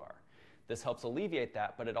FreeBSD as you are. This helps alleviate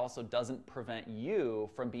that, but it also doesn't prevent you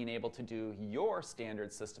from being able to do your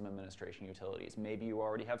standard system administration utilities. Maybe you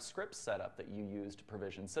already have scripts set up that you use to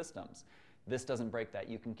provision systems. This doesn't break that.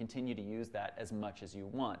 You can continue to use that as much as you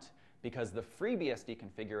want because the FreeBSD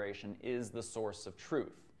configuration is the source of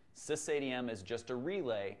truth. SysAdm is just a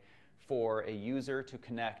relay for a user to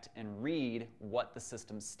connect and read what the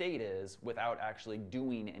system state is without actually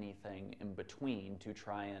doing anything in between to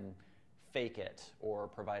try and fake it or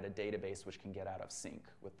provide a database which can get out of sync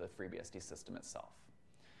with the FreeBSD system itself.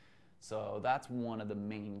 So that's one of the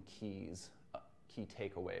main key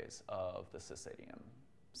takeaways of the SysAdm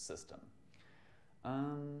system.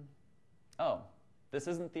 Oh, this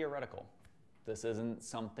isn't theoretical. This isn't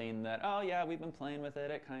something that, oh yeah, we've been playing with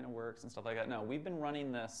it, it kind of works and stuff like that. No, we've been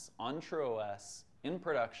running this on TrueOS in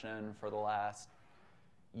production for the last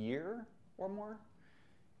year or more.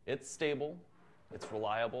 It's stable, it's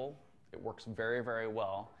reliable, it works very, very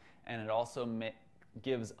well, and it also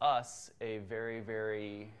gives us a very,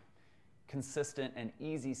 very consistent and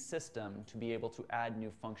easy system to be able to add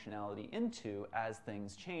new functionality into as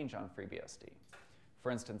things change on FreeBSD. For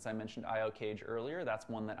instance, I mentioned IO Cage earlier. That's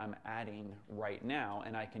one that I'm adding right now,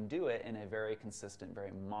 and I can do it in a very consistent, very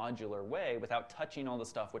modular way without touching all the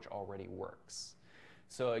stuff which already works.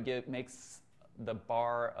 So it makes the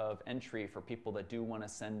bar of entry for people that do want to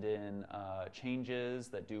send in changes,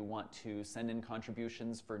 that do want to send in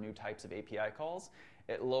contributions for new types of API calls.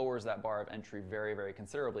 It lowers that bar of entry very, very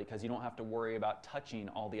considerably because you don't have to worry about touching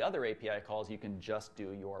all the other API calls. You can just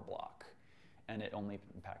do your block, and it only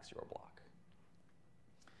impacts your block.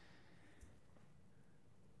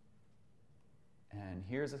 And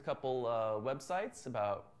here's a couple websites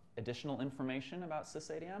about additional information about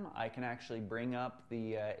SysAdm. I can actually bring up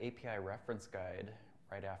the API reference guide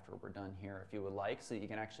right after we're done here if you would like, so you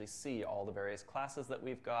can actually see all the various classes that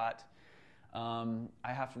we've got.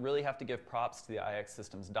 I really have to give props to the IX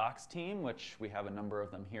Systems Docs team, which we have a number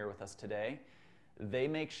of them here with us today. They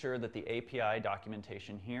make sure that the API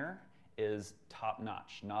documentation here is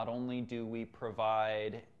top-notch. Not only do we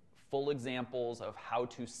provide full examples of how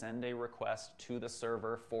to send a request to the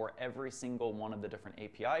server for every single one of the different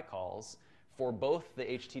API calls for both the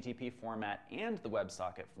HTTP format and the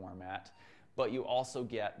WebSocket format, but you also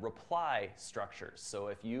get reply structures. So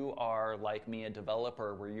if you are, like me, a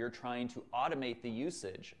developer where you're trying to automate the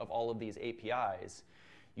usage of all of these APIs,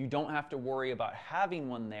 you don't have to worry about having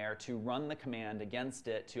one there to run the command against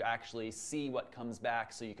it to actually see what comes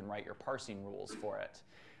back so you can write your parsing rules for it.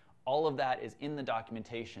 All of that is in the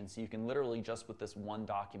documentation, so you can literally just with this one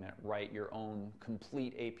document write your own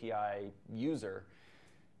complete API user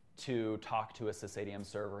to talk to a SysAdm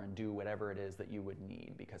server and do whatever it is that you would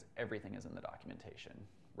need because everything is in the documentation.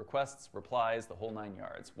 Requests, replies, the whole 9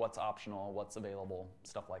 yards. What's optional, what's available,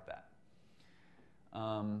 stuff like that.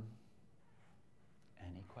 Any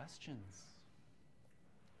questions?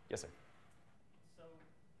 Yes, sir. So,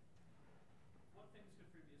 what things could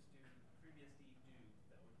FreeBSD do that would make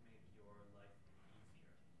your life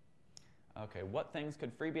easier? Okay, what things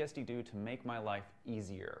could FreeBSD do to make my life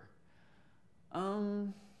easier?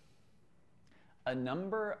 A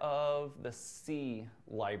number of the C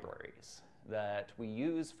libraries that we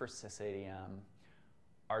use for SysAdm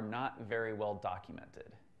are not very well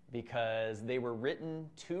documented because they were written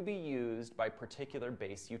to be used by particular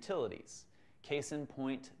base utilities. Case in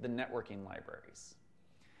point, the networking libraries.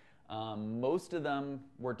 Most of them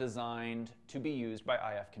were designed to be used by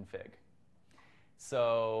ifconfig.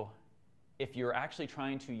 So if you're actually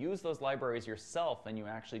trying to use those libraries yourself and you're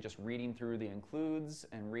actually just reading through the includes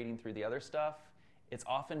and reading through the other stuff, it's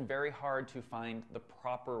often very hard to find the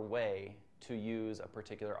proper way to use a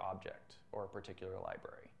particular object or a particular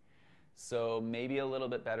library. So maybe a little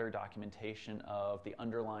bit better documentation of the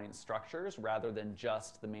underlying structures rather than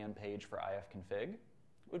just the man page for ifconfig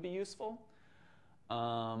would be useful.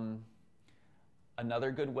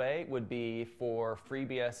 Another good way would be for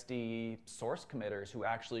FreeBSD source committers who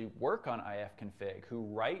actually work on ifconfig, who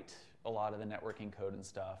write a lot of the networking code and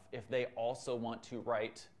stuff, if they also want to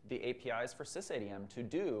write the APIs for SysAdm to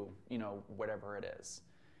do, whatever it is,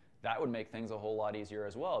 that would make things a whole lot easier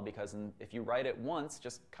as well, because if you write it once,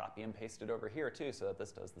 just copy and paste it over here too so that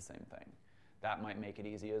this does the same thing. That might make it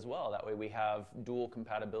easy as well. That way we have dual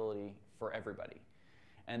compatibility for everybody.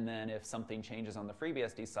 And then if something changes on the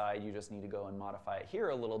FreeBSD side, you just need to go and modify it here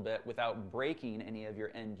a little bit without breaking any of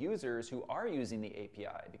your end users who are using the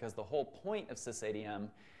API, because the whole point of SysAdm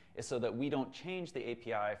is so that we don't change the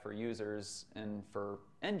API for users and for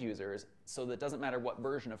end users, so that it doesn't matter what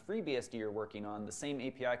version of FreeBSD you're working on, the same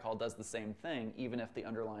API call does the same thing, even if the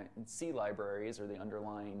underlying C libraries or the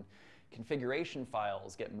underlying configuration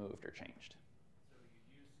files get moved or changed. So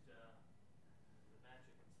you used the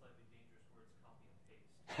magic and slightly dangerous words copy and paste.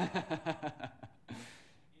 Is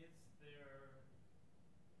there any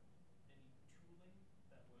tooling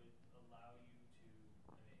that would allow you to,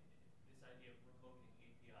 this idea of remoting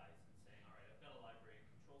APIs and saying, all right, I've got a library and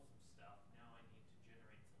control some stuff, now I need to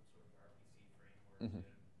generate some sort of RPC framework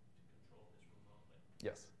to control this remotely.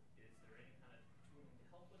 Yes. Is there any kind of tooling to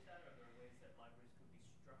help with that? Are there ways that libraries could be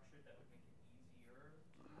structured that would make it easier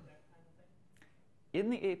to do that kind of thing? In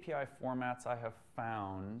the API formats, I have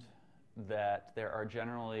found that there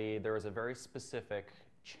is a very specific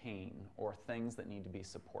chain or things that need to be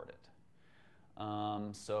supported.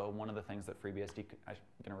 So one of the things that FreeBSD, I'm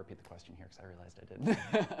going to repeat the question here because I realized I didn't.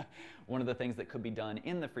 One of the things that could be done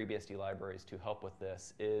in the FreeBSD libraries to help with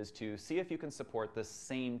this is to see if you can support the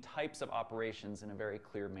same types of operations in a very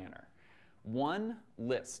clear manner. One,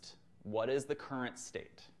 list. What is the current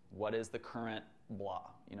state? What is the current blah?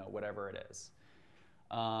 Whatever it is.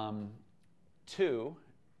 Two,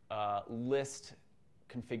 list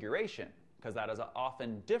configuration, because that is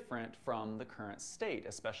often different from the current state,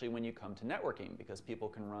 especially when you come to networking, because people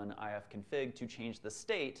can run ifconfig to change the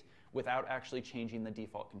state without actually changing the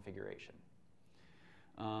default configuration.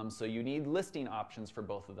 So you need listing options for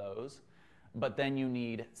both of those, but then you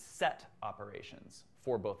need set operations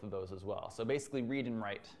for both of those as well. So basically read and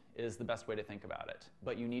write is the best way to think about it,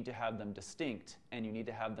 but you need to have them distinct, and you need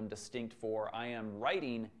to have them distinct for I am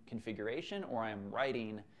writing configuration or I am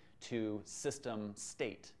writing to system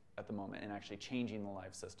state at the moment and actually changing the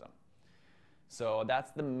live system. So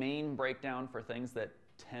that's the main breakdown for things that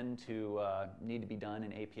tend to need to be done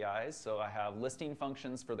in APIs. So I have listing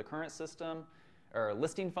functions for the current system, or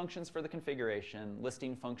listing functions for the configuration,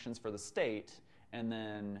 listing functions for the state, and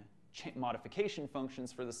then modification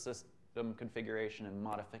functions for the system configuration and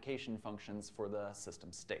modification functions for the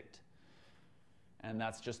system state. And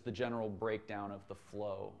that's just the general breakdown of the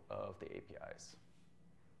flow of the APIs.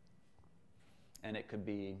 And it could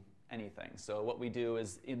be anything. So what we do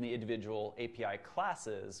is in the individual API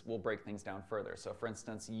classes, we'll break things down further. So for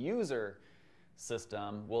instance, user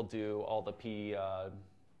system will do all the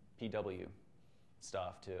PW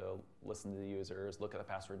stuff to listen to the users, look at the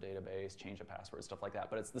password database, change a password, stuff like that.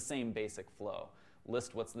 But it's the same basic flow.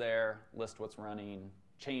 List what's there, list what's running,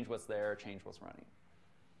 change what's there, change what's running.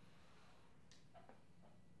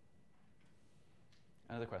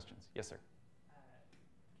 Other questions? Yes, sir.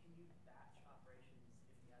 Can you batch operations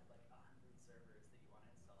if you had like 100 servers that you want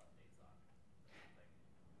to install updates on?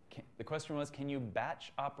 The question was, can you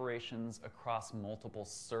batch operations across multiple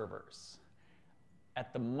servers?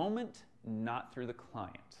 At the moment, not through the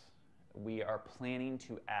client. We are planning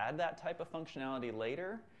to add that type of functionality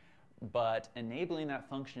later, but enabling that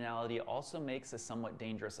functionality also makes a somewhat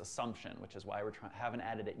dangerous assumption, which is why we haven't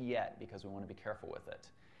added it yet, because we want to be careful with it.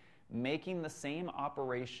 Making the same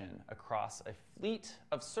operation across a fleet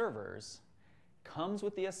of servers comes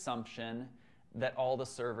with the assumption that all the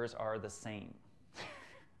servers are the same.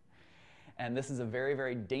 And this is a very,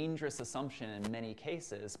 very dangerous assumption in many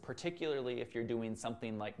cases, particularly if you're doing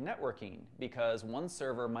something like networking, because one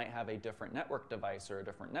server might have a different network device or a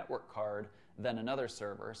different network card than another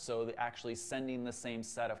server, so actually sending the same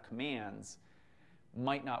set of commands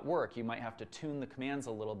might not work. You might have to tune the commands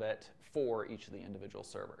a little bit for each of the individual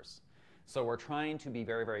servers. So we're trying to be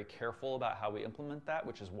very, very careful about how we implement that,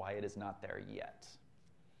 which is why it is not there yet.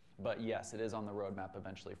 But yes, it is on the roadmap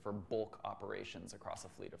eventually for bulk operations across a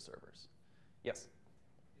fleet of servers. Yes?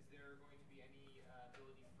 Is there going to be any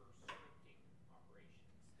ability for scripting operations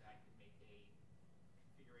that could make a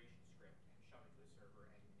configuration script and shove it to a server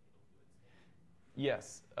and it'll do its thing?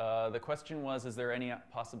 Yes. The question was, is there any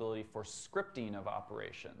possibility for scripting of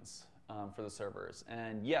operations for the servers?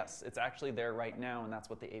 And yes, it's actually there right now, and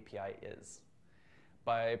that's what the API is.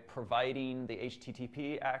 By providing the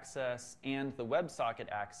HTTP access and the WebSocket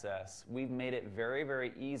access, we've made it very,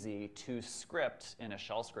 very easy to script in a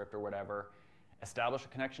shell script or whatever, establish a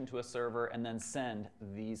connection to a server, and then send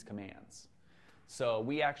these commands. So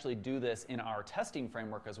we actually do this in our testing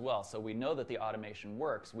framework as well. So we know that the automation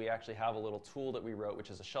works. We actually have a little tool that we wrote, which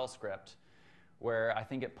is a shell script, where I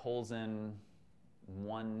think it pulls in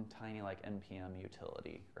one tiny like npm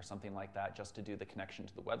utility or something like that just to do the connection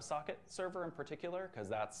to the WebSocket server in particular, because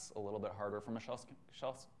that's a little bit harder from a shell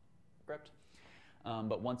script.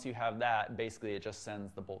 But once you have that, basically it just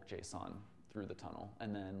sends the bulk JSON through the tunnel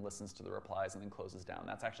and then listens to the replies and then closes down.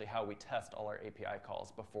 That's actually how we test all our API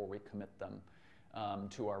calls before we commit them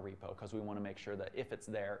to our repo, because we want to make sure that if it's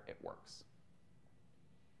there, it works.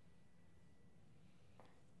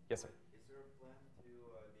 Yes, sir? Is there a plan to be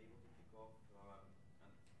able to kick off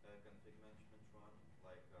a config management run,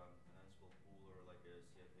 like an Ansible pool or like a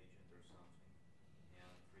CF agent or something,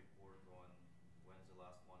 and report on when the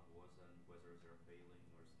last one was and whether they're failing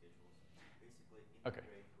or schedules? Basically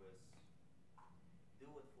integrate with,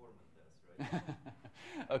 do what Foreman does, right?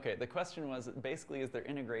 Okay, the question was basically, is there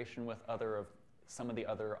integration with some of the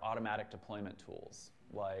other automatic deployment tools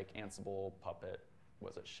like Ansible, Puppet,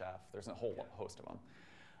 was it Chef? There's a whole host of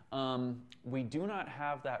them. We do not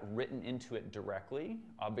have that written into it directly.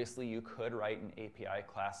 Obviously, you could write an API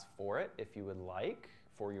class for it if you would like,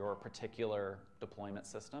 for your particular deployment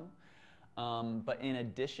system. But in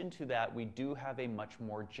addition to that, we do have a much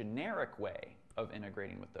more generic way of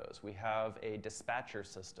integrating with those. We have a dispatcher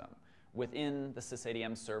system within the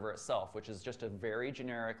SysAdm server itself, which is just a very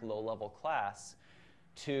generic low-level class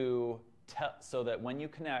so that when you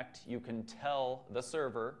connect, you can tell the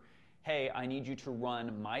server, hey, I need you to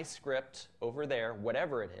run my script over there,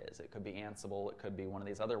 whatever it is. It could be Ansible, it could be one of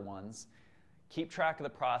these other ones. Keep track of the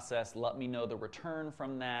process, let me know the return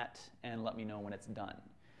from that, and let me know when it's done.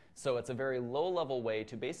 So it's a very low-level way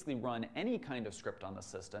to basically run any kind of script on the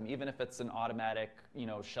system, even if it's an automatic,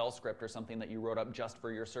 shell script or something that you wrote up just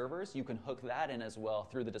for your servers. You can hook that in as well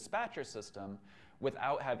through the dispatcher system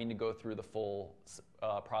without having to go through the full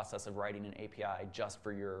process of writing an API just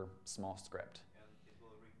for your small script. And it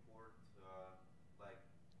will report like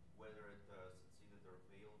whether it succeeded or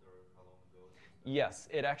failed or how long ago it was done? Yes,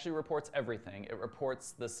 it actually reports everything. It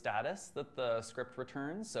reports the status that the script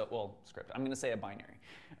returns. So, well, script, I'm going to say a binary.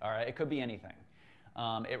 All right, it could be anything.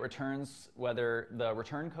 It returns whether the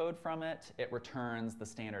return code from it, it returns the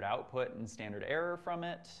standard output and standard error from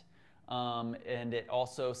it, and it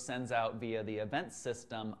also sends out via the event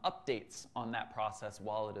system updates on that process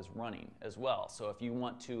while it is running as well. So if you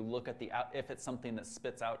want to look at if it's something that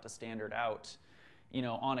spits out to standard out,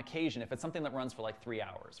 on occasion, if it's something that runs for like 3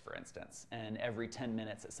 hours, for instance, and every 10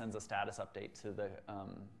 minutes it sends a status update to the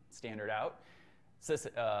standard out,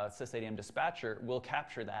 SysAdm dispatcher will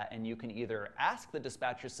capture that, and you can either ask the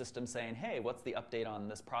dispatcher system saying, hey, what's the update on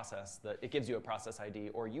this process? That it gives you a process ID,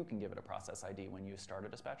 or you can give it a process ID when you start a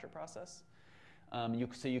dispatcher process.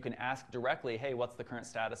 So you can ask directly, hey, what's the current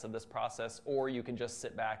status of this process? Or you can just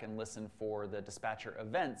sit back and listen for the dispatcher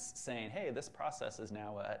events saying, hey, this process is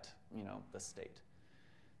now at this state.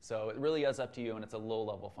 So it really is up to you, and it's a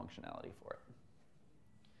low-level functionality for it.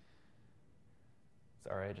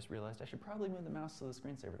 Sorry, I just realized I should probably move the mouse so the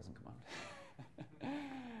screensaver doesn't come on.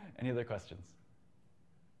 Any other questions?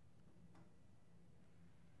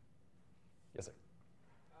 Yes, sir.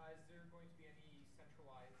 Is there going to be any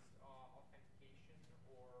centralized authentication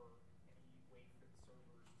or any way for the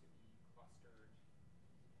servers to be clustered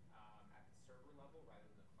at the server level rather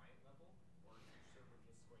than the client level? Or is your server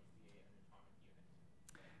just going to be an atomic unit?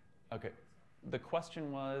 Okay. The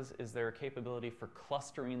question was, is there a capability for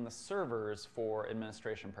clustering the servers for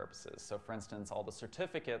administration purposes? So for instance, all the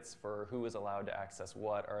certificates for who is allowed to access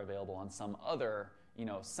what are available on some other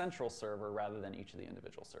central server rather than each of the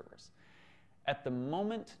individual servers. At the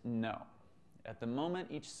moment, no. At the moment,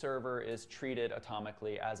 each server is treated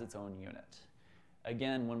atomically as its own unit.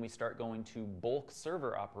 Again, when we start going to bulk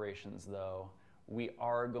server operations, though, we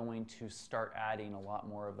are going to start adding a lot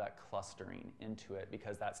more of that clustering into it,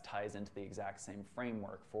 because that ties into the exact same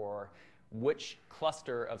framework for which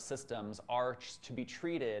cluster of systems are to be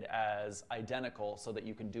treated as identical so that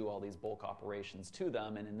you can do all these bulk operations to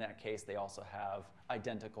them. And in that case, they also have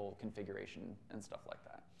identical configuration and stuff like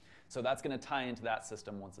that. So that's going to tie into that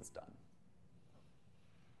system once it's done.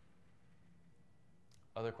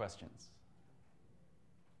 Other questions?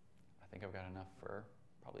 I think I've got enough for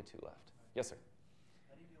probably 2 left. Yes, sir.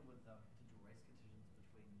 How do you deal with potential race conditions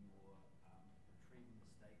between your retrieving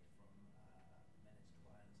the state from managed clients and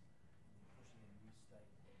then pushing a new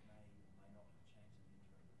state that may or may not have changed in the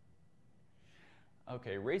interim?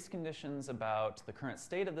 Okay, race conditions about the current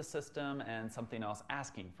state of the system and something else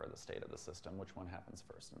asking for the state of the system, which one happens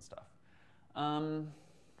first and stuff.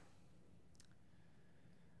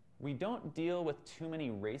 We don't deal with too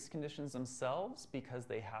many race conditions themselves because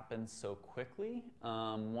they happen so quickly.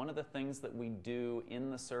 One of the things that we do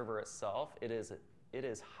in the server itself, it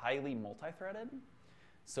is highly multi-threaded.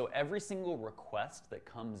 So every single request that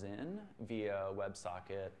comes in via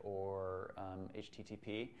WebSocket or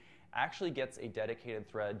HTTP actually gets a dedicated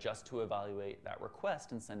thread just to evaluate that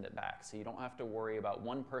request and send it back. So you don't have to worry about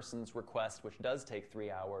one person's request, which does take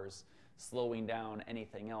 3 hours, slowing down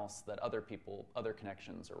anything else that other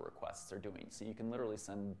connections or requests are doing. So you can literally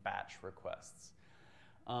send batch requests.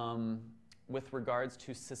 With regards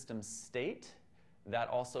to system state, that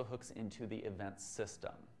also hooks into the event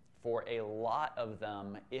system. For a lot of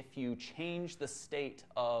them, if you change the state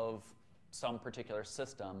of some particular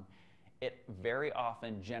system, it very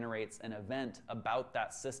often generates an event about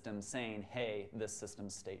that system saying, hey, this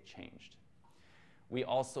system's state changed. We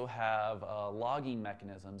also have logging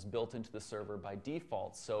mechanisms built into the server by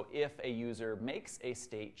default. So if a user makes a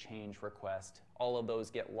state change request, all of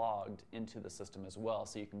those get logged into the system as well.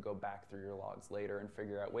 So you can go back through your logs later and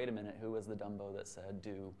figure out, wait a minute, who was the Dumbo that said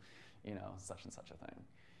do, such and such a thing.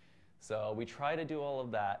 So we try to do all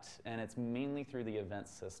of that, and it's mainly through the event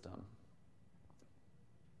system.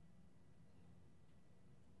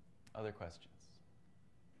 Other questions?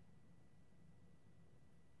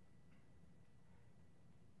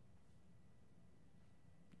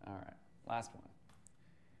 All right, last one.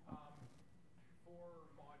 For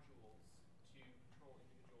modules to control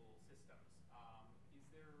individual systems, is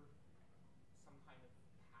there some kind of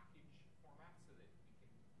package format so that we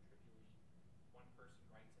can trivially, one person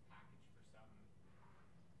writes a package for some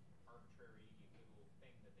arbitrary little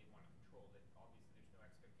thing that they want to control, that obviously there's no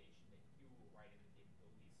expectation that you will write in the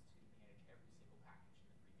capabilities to manage every single package in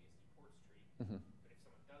the FreeBSD port tree. Mm-hmm. But if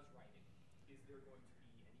someone does write it, is there going to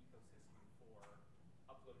be an ecosystem for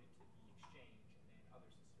uploaded to the exchange and then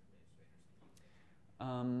other system administrators can use it?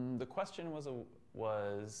 The question was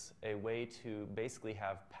a way to basically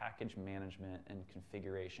have package management and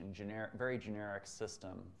configuration, very generic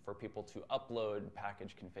system for people to upload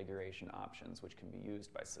package configuration options, which can be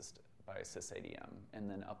used by SysAdm, and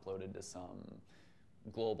then uploaded to some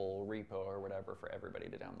global repo or whatever for everybody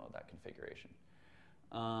to download that configuration.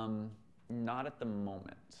 Not at the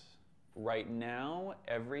moment. Right now,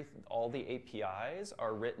 all the APIs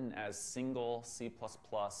are written as single C++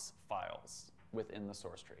 files within the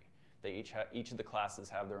source tree. They each of the classes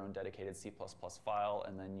have their own dedicated C++ file,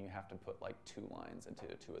 and then you have to put like 2 lines into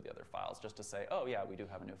 2 of the other files just to say, oh yeah, we do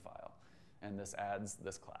have a new file, and this adds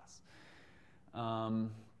this class.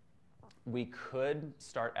 We could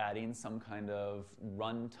start adding some kind of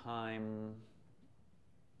runtime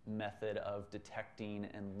method of detecting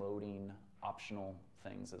and loading optional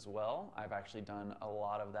things as well. I've actually done a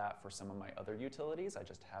lot of that for some of my other utilities. I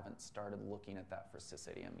just haven't started looking at that for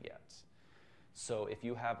SysAdm yet. So if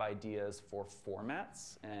you have ideas for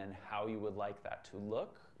formats and how you would like that to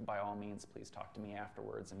look, by all means, please talk to me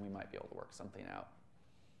afterwards, and we might be able to work something out.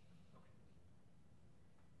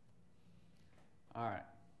 All right.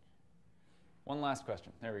 One last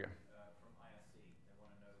question. There we go. From IRC, they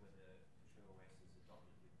want to know whether TrueOS has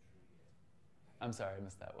adopted libtrue yet. I'm sorry, I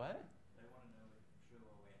missed that. What? They want to know if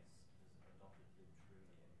TrueOS has adopted libtrue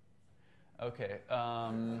yet.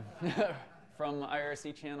 Okay. From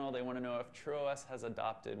IRC channel, they want to know if TrueOS has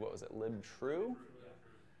adopted, what was it, libtrue? Yeah. It's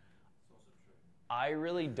also true. I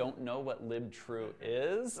really don't know what libtrue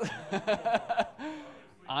is.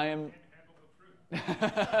 I am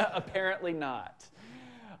apparently not.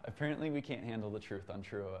 Apparently we can't handle the truth on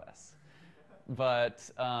TrueOS.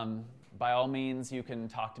 But by all means, you can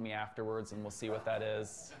talk to me afterwards and we'll see what that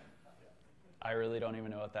is. I really don't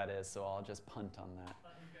even know what that is, so I'll just punt on that. I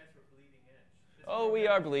thought you guys were bleeding edge. Oh, we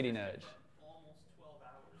are bleeding edge. Almost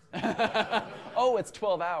 12 hours. Oh, it's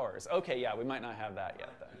 12 hours. Okay, yeah, we might not have that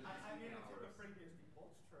yet then. I mean, it took a FreeBSD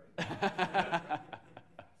pulse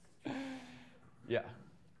tray. Yeah.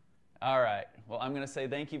 All right. Well, I'm going to say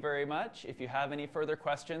thank you very much. If you have any further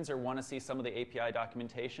questions or want to see some of the API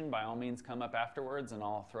documentation, by all means come up afterwards and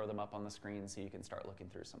I'll throw them up on the screen so you can start looking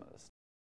through some of this.